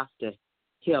a master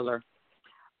healer.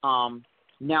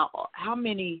 Now, how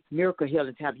many miracle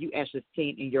healings have you actually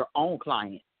seen in your own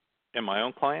clients? In my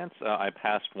own clients, I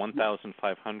passed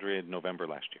 1,500 November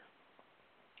last year.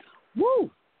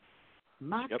 Woo!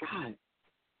 My God.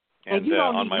 And you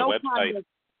don't on my website,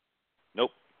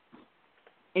 nope.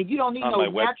 And you don't need on no my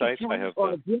natural website, I have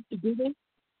or a gift to do this?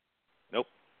 Nope.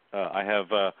 I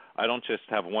don't just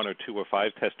have 1 or 2 or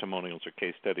 5 testimonials or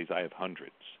case studies. I have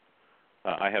hundreds.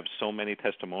 I have so many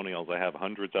testimonials. I have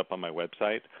hundreds up on my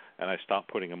website, and I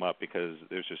stopped putting them up because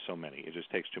there's just so many. It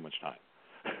just takes too much time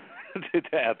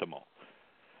to add them all.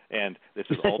 And this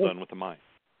is all done with the mind.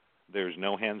 There's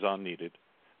no hands-on needed.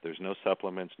 There's no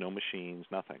supplements, no machines,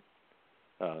 nothing.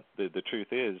 The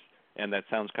truth is, and that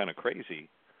sounds kind of crazy,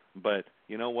 but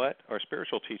you know what? Our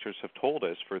spiritual teachers have told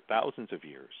us for thousands of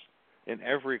years, in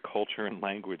every culture and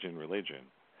language and religion,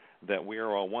 that we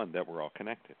are all one, that we're all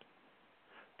connected.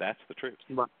 That's the truth.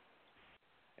 Right.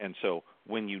 And so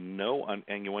when you know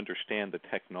and you understand the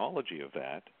technology of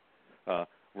that,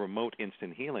 remote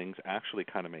instant healings actually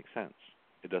kind of make sense.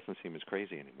 It doesn't seem as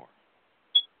crazy anymore.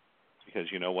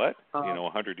 Because you know what?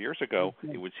 100 years ago,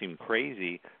 it would seem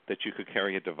crazy that you could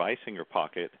carry a device in your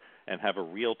pocket and have a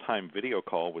real-time video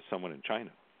call with someone in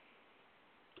China.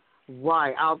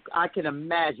 Right. I can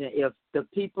imagine if the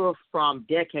people from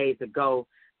decades ago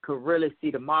could really see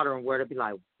the modern world, they'd be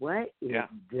like, what is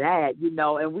that?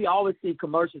 And we always see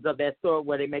commercials of that sort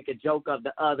where they make a joke of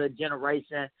the other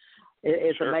generation.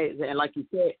 It's amazing. And like you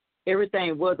said,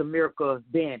 everything was a miracle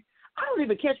then. I don't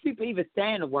even catch people even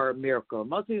saying the word miracle.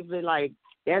 Most people be like,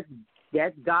 that's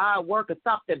God work or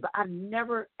something, but I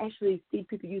never actually see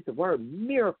people use the word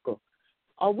miracle.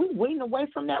 Are we weaning away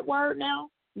from that word now,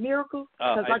 miracle?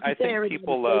 Because like you said, everything is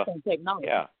based on technology.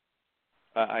 Yeah.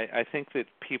 I think that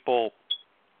people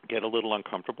get a little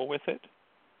uncomfortable with it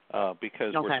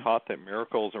because we're taught that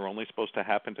miracles are only supposed to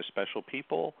happen to special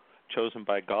people chosen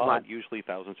by God, usually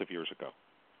thousands of years ago.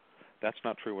 That's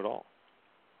not true at all.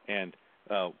 And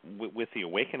with the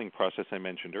awakening process I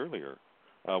mentioned earlier,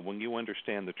 when you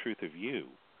understand the truth of you,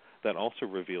 that also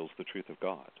reveals the truth of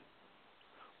God.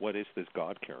 What is this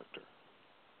God character?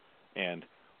 And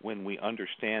when we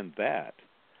understand that,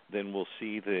 then we'll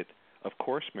see that, of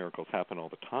course, miracles happen all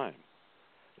the time,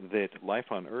 that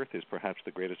life on earth is perhaps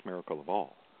the greatest miracle of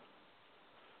all.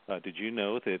 Did you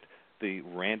know that the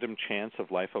random chance of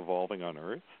life evolving on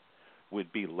earth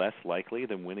would be less likely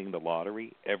than winning the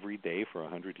lottery every day for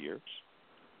 100 years?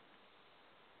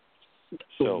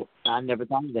 So I never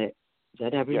thought of that.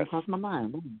 That ever even yes, crossed my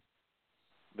mind.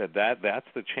 that's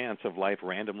the chance of life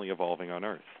randomly evolving on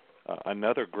earth.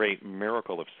 Another great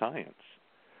miracle of science.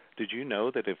 Did you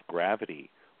know that if gravity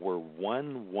were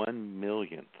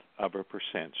 1/1,000,000th of a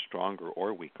percent stronger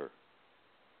or weaker,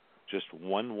 just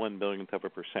 1/1,000,000th of a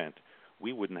percent,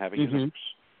 we wouldn't have a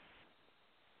universe.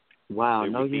 Wow,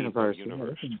 there no would be universe. no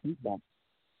universe. Yeah,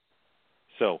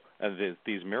 So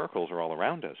these miracles are all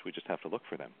around us. We just have to look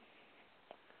for them.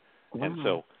 wow. And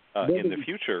so in the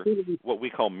future, what we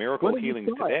call miracle healing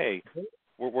today,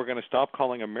 we're going to stop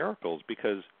calling them miracles,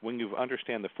 because when you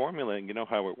understand the formula and you know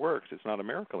how it works, it's not a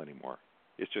miracle anymore.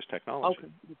 It's just technology.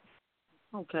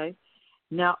 Okay.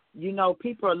 Now,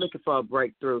 people are looking for a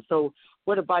breakthrough. So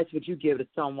what advice would you give to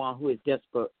someone who is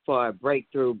desperate for a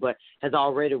breakthrough but has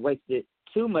already wasted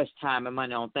too much time and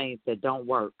money on things that don't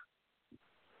work?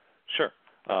 Sure.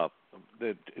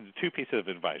 The two pieces of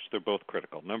advice, they're both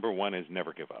critical. Number one is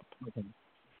never give up.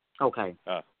 Okay.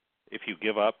 If you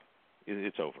give up,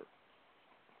 it's over.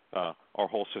 Our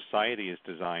whole society is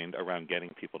designed around getting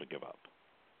people to give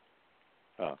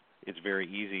up. It's very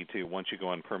easy to, once you go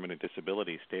on permanent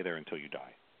disability, stay there until you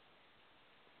die.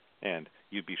 And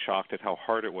you'd be shocked at how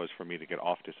hard it was for me to get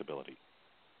off disability.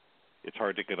 It's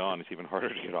hard to get on. It's even harder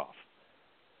to get off.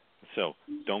 So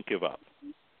don't give up.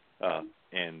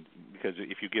 And because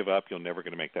if you give up, you're never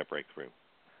going to make that breakthrough.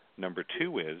 Number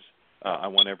two is, I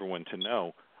want everyone to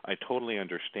know, I totally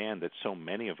understand that so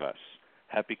many of us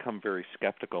have become very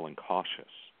skeptical and cautious,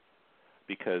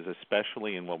 because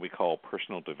especially in what we call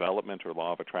personal development or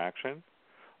law of attraction,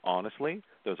 honestly,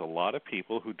 there's a lot of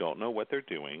people who don't know what they're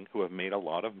doing, who have made a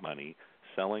lot of money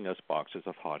selling us boxes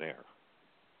of hot air.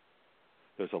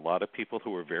 There's a lot of people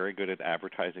who are very good at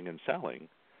advertising and selling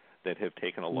that have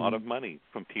taken a lot of money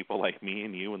from people like me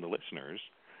and you and the listeners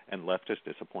and left us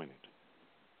disappointed.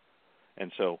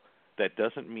 And so that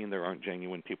doesn't mean there aren't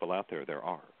genuine people out there. There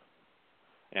are.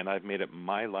 And I've made it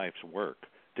my life's work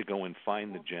to go and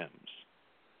find the gems.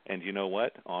 And you know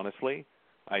what? Honestly,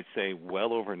 I'd say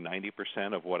well over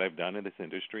 90% of what I've done in this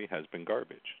industry has been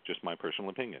garbage. Just my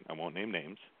personal opinion. I won't name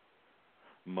names.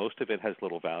 Most of it has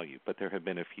little value, but there have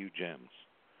been a few gems.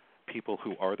 People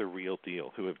who are the real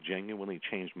deal, who have genuinely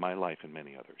changed my life and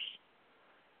many others.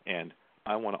 And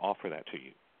I want to offer that to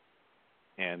you.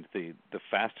 And the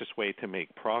fastest way to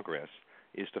make progress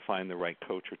is to find the right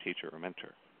coach or teacher or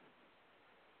mentor.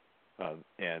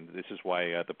 And this is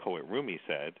why the poet Rumi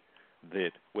said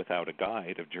that without a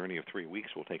guide, a journey of 3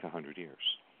 weeks will take 100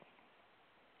 years.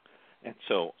 And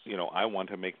so, I want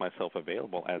to make myself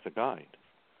available as a guide.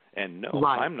 And no,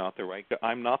 right. I'm not the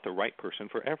right person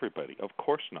for everybody. Of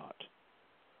course not.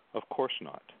 Of course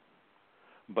not.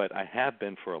 But I have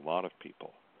been for a lot of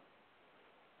people.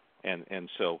 And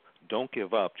so don't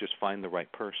give up. Just find the right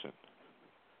person.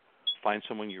 Find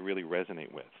someone you really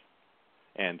resonate with,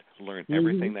 and learn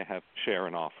everything they have to share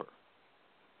and offer.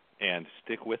 And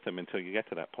stick with them until you get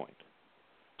to that point.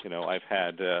 I've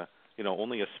had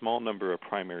only a small number of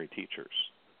primary teachers.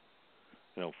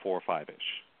 4 or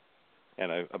 5-ish.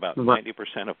 And about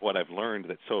 90% of what I've learned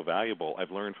that's so valuable,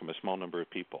 I've learned from a small number of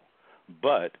people.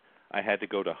 But I had to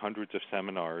go to hundreds of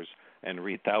seminars and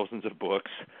read thousands of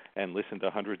books and listen to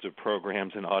hundreds of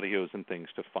programs and audios and things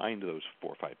to find those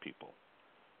 4 or 5 people.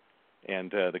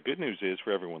 And the good news is,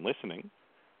 for everyone listening,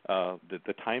 that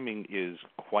the timing is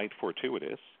quite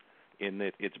fortuitous, in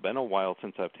that it's been a while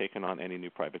since I've taken on any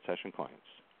new private session clients.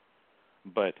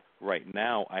 But right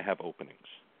now I have openings.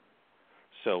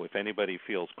 So if anybody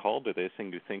feels called to this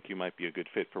and you think you might be a good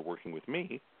fit for working with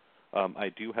me, I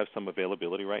do have some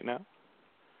availability right now.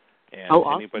 And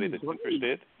anybody that's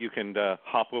interested, you can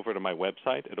hop over to my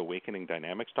website at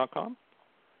awakeningdynamics.com.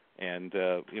 And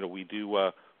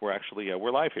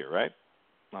we're live here, right,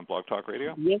 on Blog Talk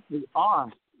Radio? Yes, we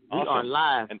are. Awesome. We are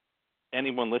live. And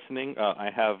anyone listening,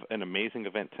 I have an amazing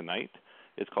event tonight.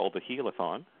 It's called the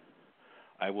Healathon.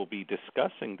 I will be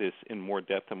discussing this in more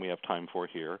depth than we have time for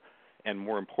here, and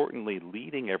more importantly,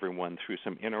 leading everyone through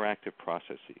some interactive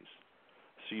processes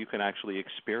so you can actually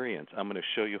experience. I'm going to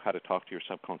show you how to talk to your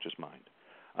subconscious mind.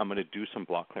 I'm going to do some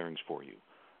block clearings for you.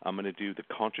 I'm going to do the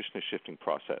consciousness shifting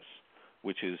process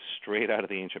which is straight out of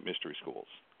the ancient mystery schools.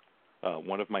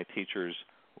 One of my teachers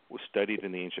studied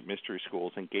in the ancient mystery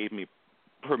schools and gave me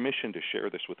permission to share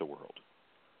this with the world.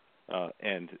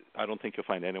 And I don't think you'll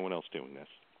find anyone else doing this.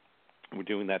 We're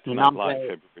doing that tonight live,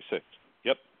 February 6th.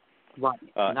 Yep. Right.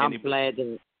 And I'm glad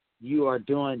that you are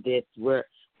doing this.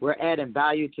 We're adding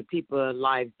value to people's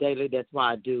lives daily. That's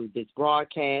why I do this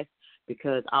broadcast,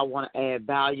 because I want to add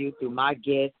value through my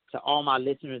guests to all my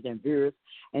listeners and viewers.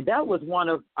 And that was one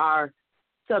of our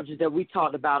subjects that we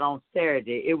talked about on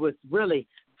Saturday. It was really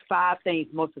 5 things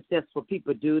most successful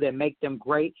people do that make them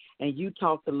great. And you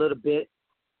talked a little bit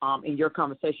in your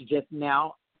conversation just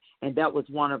now, and that was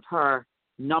one of her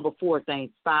number 4 things.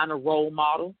 Find a role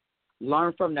model,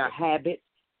 learn from their habits,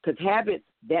 because habits,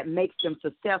 that makes them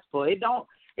successful. It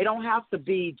don't have to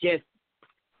be just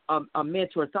a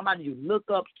mentor, somebody you look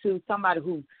up to, somebody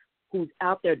who's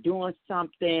out there doing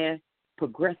something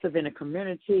progressive in the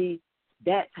community.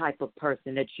 That type of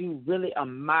person that you really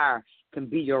admire can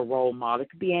be your role model. It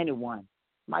could be anyone.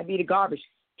 It might be the garbage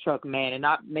truck man, and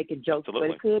not making jokes, Absolutely.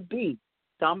 but it could be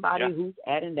somebody who's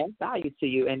adding that value to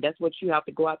you, and that's what you have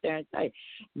to go out there and say.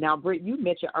 Now, Britt, you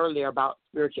mentioned earlier about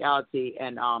spirituality,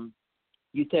 and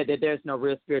you said that there's no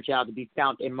real spirituality to be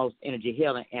found in most energy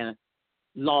healing and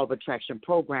law of attraction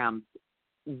programs.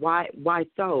 Why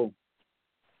so?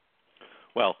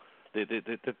 Well,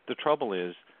 the trouble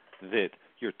is that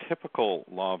your typical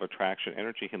law of attraction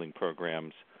energy healing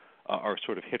programs are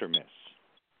sort of hit or miss.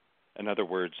 In other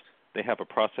words, they have a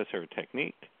process or a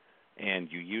technique, and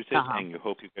you use it and you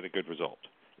hope you get a good result.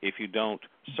 If you don't,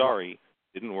 sorry,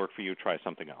 didn't work for you, try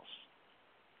something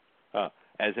else.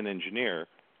 As an engineer,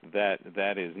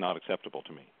 that is not acceptable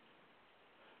to me.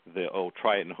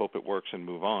 Try it and hope it works and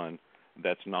move on,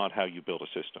 that's not how you build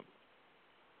a system.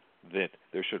 That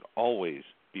there should always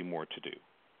be more to do.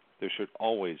 There should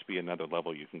always be another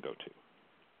level you can go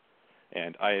to.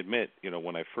 And I admit,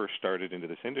 when I first started into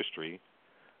this industry,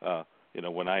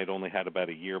 when I had only had about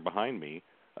a year behind me,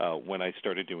 when I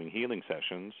started doing healing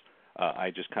sessions,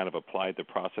 I just kind of applied the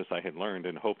process I had learned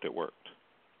and hoped it worked.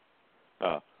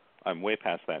 I'm way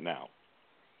past that now.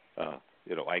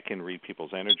 I can read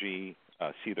people's energy,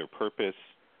 see their purpose,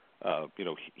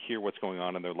 hear what's going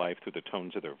on in their life through the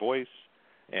tones of their voice,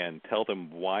 and tell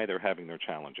them why they're having their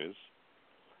challenges.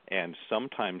 And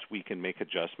sometimes we can make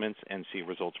adjustments and see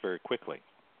results very quickly.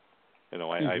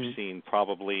 I've seen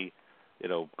probably,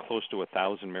 close to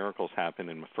 1,000 miracles happen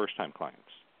in my first-time clients.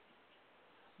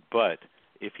 But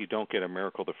if you don't get a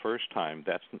miracle the first time,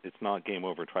 it's not game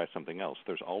over, try something else.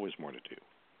 There's always more to do.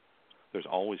 There's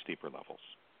always deeper levels.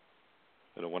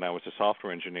 When I was a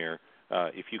software engineer,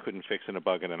 if you couldn't fix a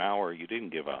bug in an hour, you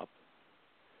didn't give up.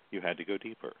 You had to go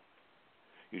deeper.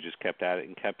 You just kept at it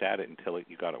and kept at it until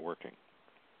you got it working.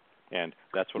 And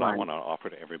that's what I want to offer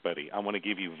to everybody. I want to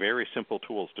give you very simple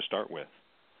tools to start with,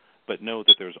 but know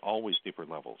that there's always deeper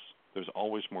levels. There's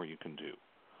always more you can do,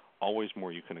 always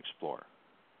more you can explore.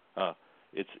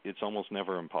 It's almost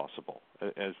never impossible.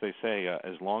 As they say,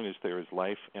 as long as there is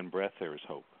life and breath, there is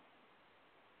hope.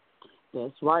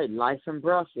 That's right. Life and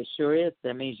breath, it sure is.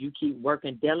 That means you keep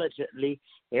working diligently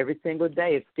every single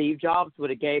day. If Steve Jobs would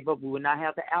have gave up, we would not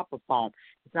have the Apple phone.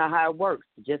 It's not how it works.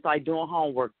 Just like doing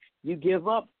homework. You give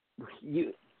up,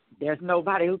 there's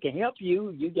nobody who can help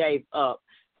you. You gave up.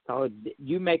 So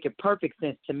you make it perfect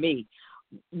sense to me.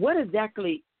 What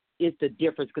exactly is the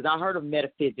difference? Because I heard of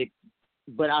metaphysics,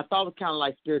 but I thought it was kind of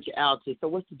like spirituality. So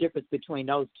what's the difference between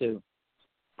those two?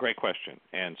 Great question.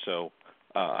 And so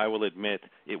I will admit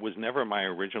it was never my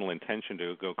original intention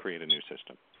to go create a new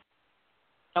system.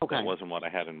 Okay. That wasn't what I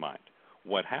had in mind.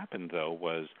 What happened, though,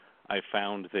 was I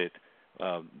found that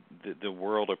the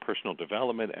world of personal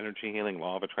development, energy healing,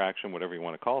 law of attraction, whatever you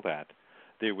want to call that,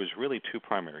 there was really 2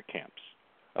 primary camps.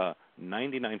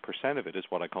 99% of it is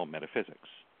what I call metaphysics.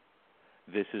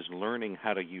 This is learning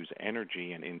how to use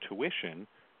energy and intuition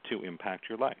to impact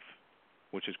your life,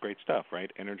 which is great stuff,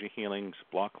 right? Energy healing,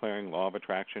 block clearing, law of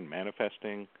attraction,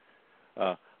 manifesting.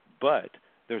 But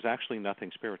there's actually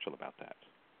nothing spiritual about that.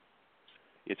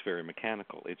 It's very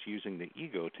mechanical. It's using the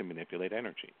ego to manipulate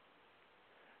energy.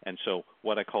 And so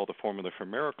what I call the formula for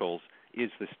miracles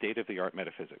is the state-of-the-art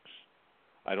metaphysics.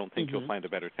 I don't think you'll find a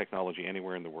better technology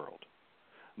anywhere in the world.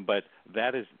 But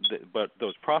but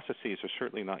those processes are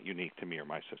certainly not unique to me or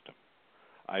my system.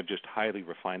 I've just highly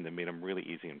refined them, made them really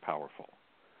easy and powerful.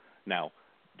 Now,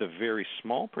 the very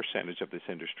small percentage of this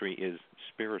industry is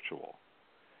spiritual.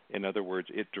 In other words,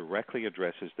 it directly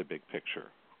addresses the big picture.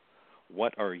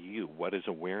 What are you? What is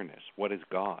awareness? What is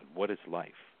God? What is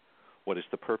life? What is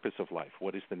the purpose of life?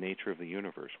 What is the nature of the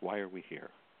universe? Why are we here?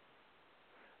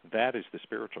 That is the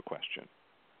spiritual question.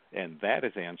 And that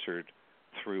is answered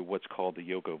through what's called the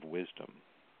yoga of wisdom.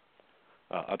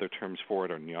 Other terms for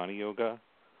it are jnana yoga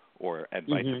or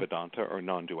Advaita Vedanta or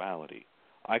non-duality.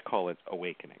 I call it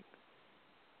awakening.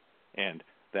 And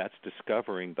that's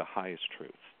discovering the highest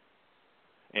truth.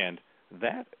 And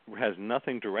that has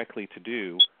nothing directly to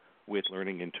do with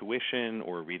learning intuition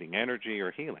or reading energy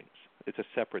or healings. It's a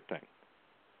separate thing.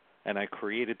 And I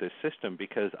created this system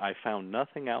because I found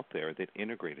nothing out there that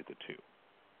integrated the two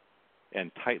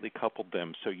and tightly coupled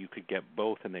them so you could get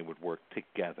both and they would work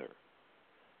together.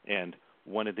 And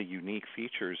one of the unique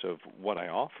features of what I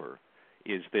offer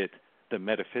is that the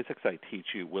metaphysics I teach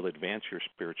you will advance your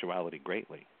spirituality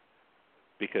greatly,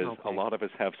 because a lot of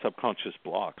us have subconscious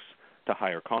blocks to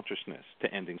higher consciousness,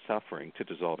 to ending suffering, to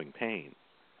dissolving pain.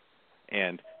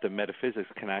 And the metaphysics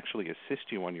can actually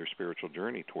assist you on your spiritual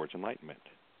journey towards enlightenment.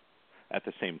 At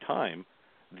the same time,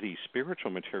 the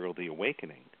spiritual material, the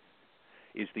awakening,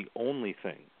 is the only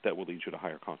thing that will lead you to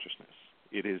higher consciousness.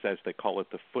 It is, as they call it,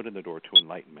 the foot in the door to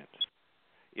enlightenment.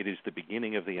 It is the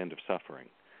beginning of the end of suffering.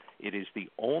 It is the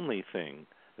only thing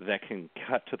that can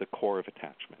cut to the core of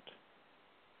attachment.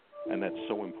 And that's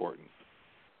so important,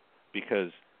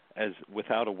 because as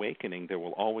without awakening, there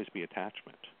will always be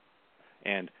attachment.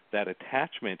 And that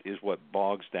attachment is what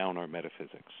bogs down our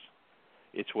metaphysics.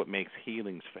 It's what makes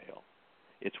healings fail.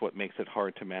 It's what makes it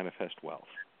hard to manifest wealth.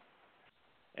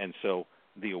 And so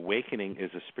the awakening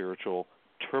is a spiritual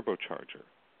turbocharger.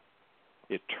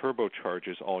 It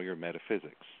turbocharges all your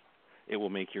metaphysics. It will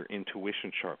make your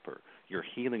intuition sharper, your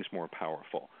healings more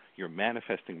powerful, your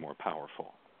manifesting more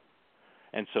powerful.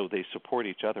 And so they support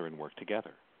each other and work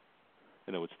together.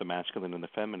 You know, it's the masculine and the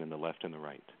feminine, the left and the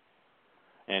right.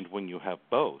 And when you have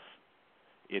both,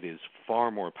 it is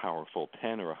far more powerful,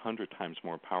 10 or 100 times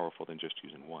more powerful than just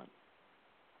using one.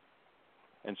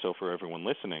 And so for everyone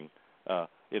listening,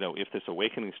 if this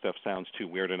awakening stuff sounds too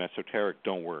weird and esoteric,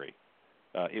 don't worry.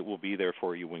 It will be there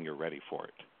for you when you're ready for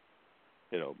it.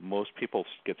 You know, most people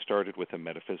get started with the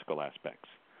metaphysical aspects.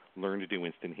 Learn to do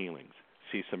instant healings.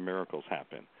 See some miracles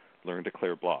happen. Learn to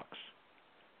clear blocks.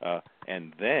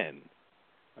 And then,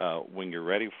 when you're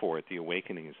ready for it, the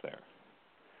awakening is there.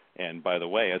 And by the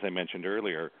way, as I mentioned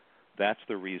earlier, that's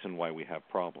the reason why we have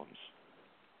problems.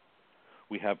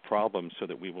 We have problems so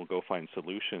that we will go find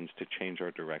solutions to change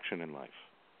our direction in life,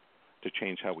 to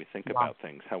change how we think about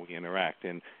things, how we interact,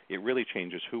 and it really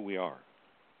changes who we are.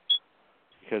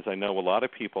 Because I know a lot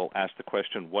of people ask the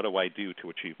question, what do I do to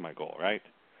achieve my goal, right?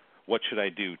 What should I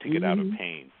do to get out of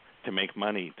pain, to make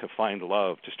money, to find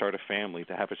love, to start a family,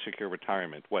 to have a secure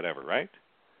retirement, whatever, right?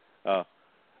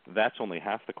 That's only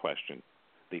half the question.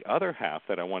 The other half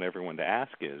that I want everyone to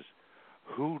ask is,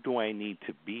 who do I need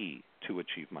to be to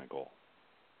achieve my goal?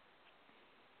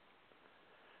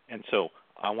 And so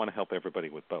I want to help everybody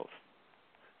with both.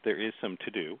 There is some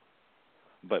to do,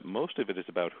 but most of it is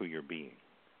about who you're being.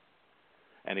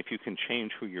 And if you can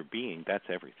change who you're being, that's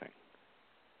everything.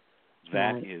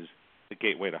 That is the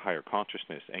gateway to higher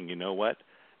consciousness. And you know what?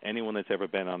 Anyone that's ever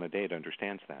been on a date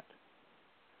understands that.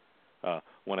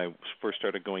 When I first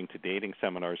started going to dating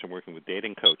seminars and working with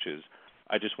dating coaches,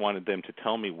 I just wanted them to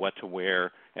tell me what to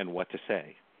wear and what to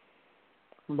say.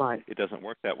 Right. It doesn't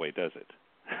work that way, does it?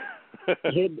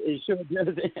 It sure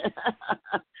doesn't.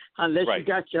 Unless you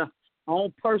got your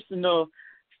own personal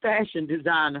fashion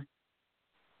designer.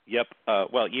 Yep.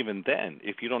 Well, even then,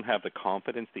 if you don't have the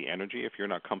confidence, the energy, if you're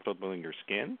not comfortable in your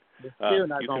skin, you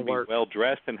can be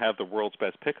well-dressed and have the world's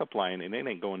best pickup line, and it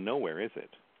ain't going nowhere, is it?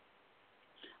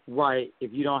 Right.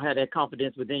 If you don't have that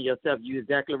confidence within yourself, you're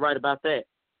exactly right about that.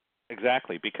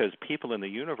 Exactly, because people in the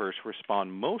universe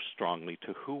respond most strongly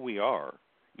to who we are,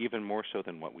 even more so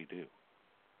than what we do.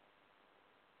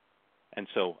 And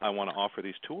so I want to offer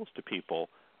these tools to people.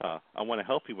 I want to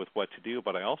help you with what to do,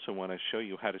 but I also want to show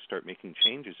you how to start making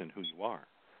changes in who you are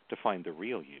to find the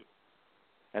real you.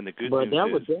 And the good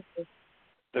news is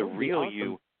the real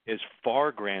you is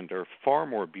far grander, far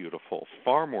more beautiful,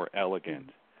 far more elegant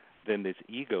than this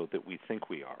ego that we think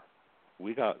we are.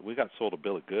 We got sold a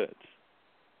bill of goods.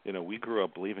 You know, we grew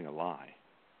up believing a lie.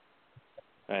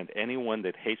 And anyone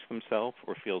that hates themselves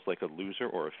or feels like a loser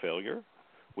or a failure,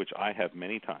 which I have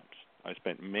many times, I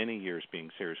spent many years being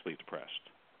seriously depressed.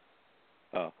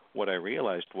 What I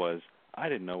realized was I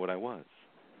didn't know what I was.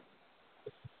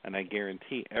 And I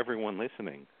guarantee everyone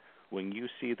listening, when you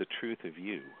see the truth of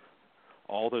you,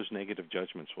 all those negative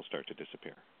judgments will start to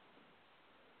disappear.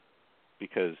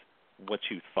 Because what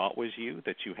you thought was you,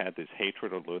 that you had this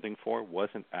hatred or loathing for,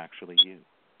 wasn't actually you.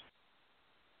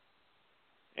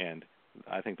 And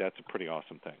I think that's a pretty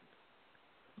awesome thing.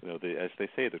 You know, as they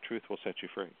say, the truth will set you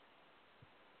free.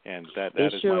 And that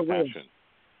is my passion.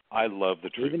 I love the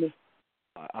truth.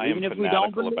 I am Even if we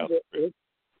don't fanatical believe about it,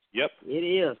 Yep. it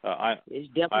is. It's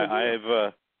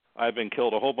definitely I've been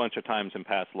killed a whole bunch of times in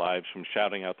past lives from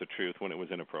shouting out the truth when it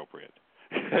was inappropriate,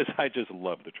 because I just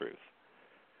love the truth.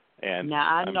 And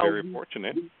now, I'm very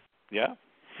fortunate. Yeah.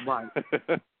 Right.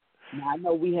 Now, I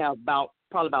know we have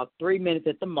probably about 3 minutes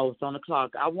at the most on the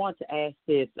clock. I want to ask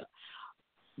this,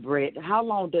 Brett. How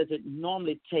long does it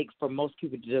normally take for most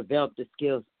people to develop the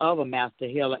skills of a master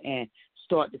healer and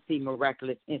start to see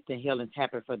miraculous instant healings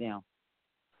happen for them?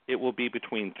 It will be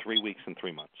between 3 weeks and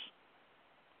 3 months.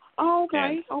 Oh,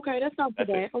 okay. Okay, that's not too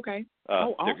bad. Okay. There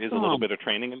awesome. is a little bit of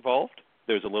training involved.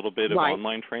 There's a little bit of Right.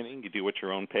 online training you do at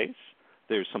your own pace.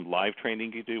 There's some live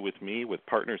training you do with me, with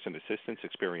partners and assistants,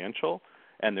 experiential,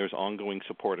 and there's ongoing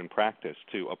support and practice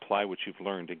to apply what you've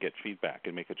learned to get feedback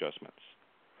and make adjustments.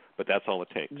 But that's all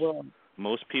it takes. Well,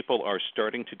 most people are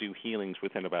starting to do healings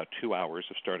within about 2 hours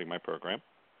of starting my program,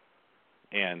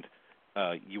 and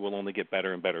you will only get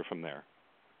better and better from there.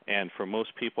 And for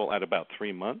most people, at about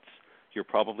 3 months, you're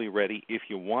probably ready, if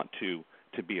you want to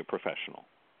be a professional.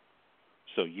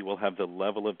 So you will have the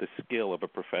level of the skill of a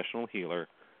professional healer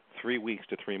 3 weeks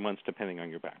to 3 months, depending on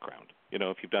your background. You know,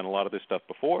 if you've done a lot of this stuff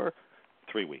before,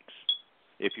 3 weeks.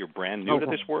 If you're brand new to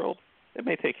this world, it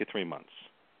may take you 3 months.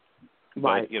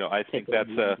 Right. But, you know, I think that's,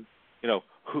 you know,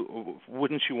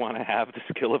 wouldn't you want to have the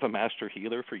skill of a master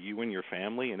healer for you and your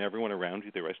family and everyone around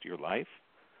you the rest of your life?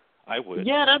 I would.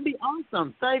 Yeah, that'd be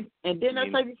awesome. Save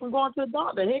you from going to the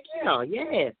doctor. Heck yeah,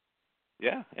 yes.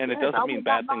 Yeah, and it doesn't mean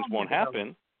bad things won't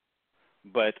happen.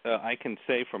 But I can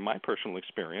say from my personal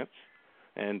experience,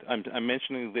 and I'm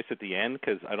mentioning this at the end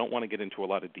because I don't want to get into a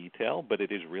lot of detail, but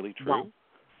it is really true.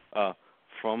 Wow.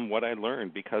 From what I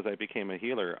learned, because I became a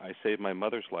healer, I saved my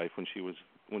mother's life when she was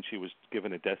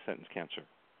given a death sentence cancer.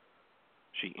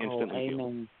 She instantly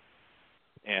healed.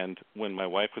 And when my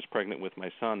wife was pregnant with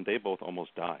my son, they both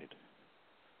almost died.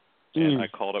 And I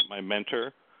called up my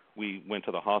mentor. We went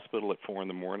to the hospital at 4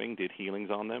 a.m, did healings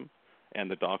on them, and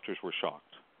the doctors were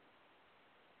shocked.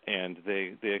 And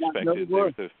they expected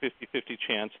there's a 50-50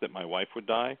 chance that my wife would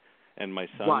die, and my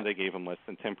son, they gave him less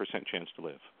than 10% chance to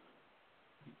live.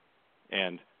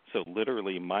 And so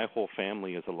literally my whole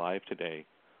family is alive today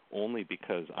only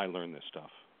because I learned this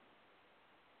stuff.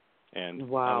 And I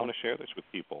want to share this with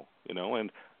people, you know,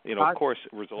 and, you know, of course,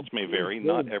 results may vary.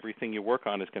 Not everything you work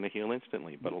on is going to heal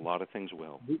instantly, but a lot of things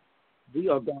will. We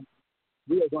are going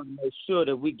to make sure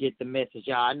that we get the message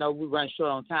out. I know we run short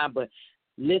on time, but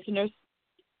listeners,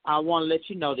 I want to let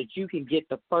you know that you can get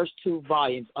the first 2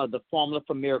 volumes of The Formula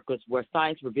for Miracles, where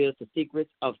science reveals the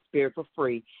secrets of spirit, for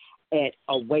free at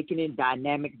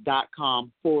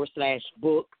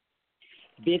awakeningdynamics.com/book.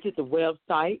 Visit the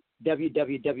website,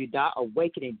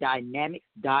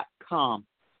 www.awakeningdynamics.com.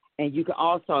 And you can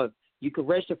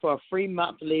register for a free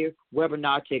monthly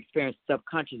webinar to experience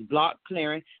subconscious block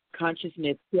clearing,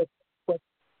 consciousness shifts,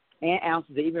 and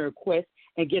answers, even requests,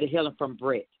 and get a healing from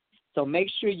Brett. So make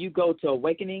sure you go to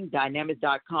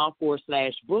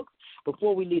awakeningdynamics.com/books.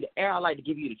 Before we leave the air, I'd like to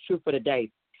give you the truth for the day.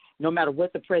 No matter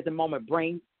what the present moment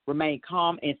brings, remain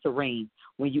calm and serene.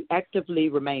 When you actively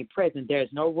remain present, there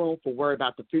is no room for worry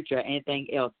about the future or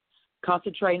anything else.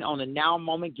 Concentrating on the now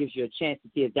moment gives you a chance to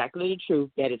see exactly the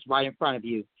truth that is right in front of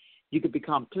you. You can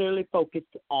become clearly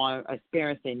focused on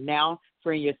experiencing now,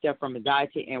 freeing yourself from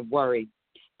anxiety and worry.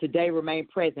 Today, remain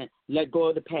present, let go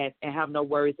of the past, and have no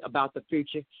worries about the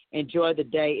future. Enjoy the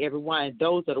day, everyone. And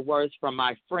those are the words from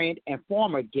my friend and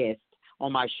former guest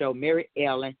on my show, Mary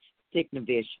Ellen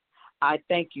Signovich. I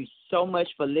thank you so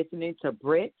much for listening to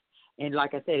Brett. And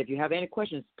like I said, if you have any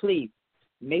questions, please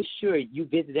make sure you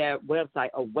visit that website,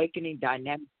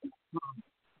 awakeningdynamics.com.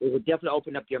 It will definitely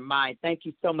open up your mind. Thank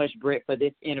you so much, Brett, for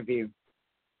this interview.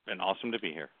 Been awesome to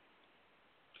be here.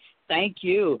 Thank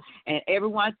you. And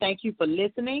everyone, thank you for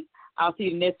listening. I'll see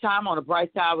you next time on The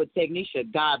Bright Side with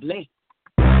Technisha. God bless.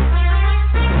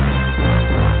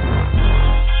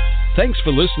 Thanks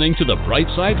for listening to The Bright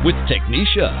Side with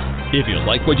Technisha. If you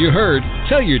like what you heard,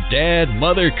 tell your dad,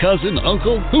 mother, cousin,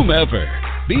 uncle, whomever.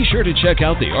 Be sure to check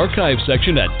out the archive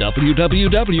section at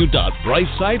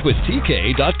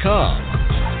www.brightsidewithtk.com.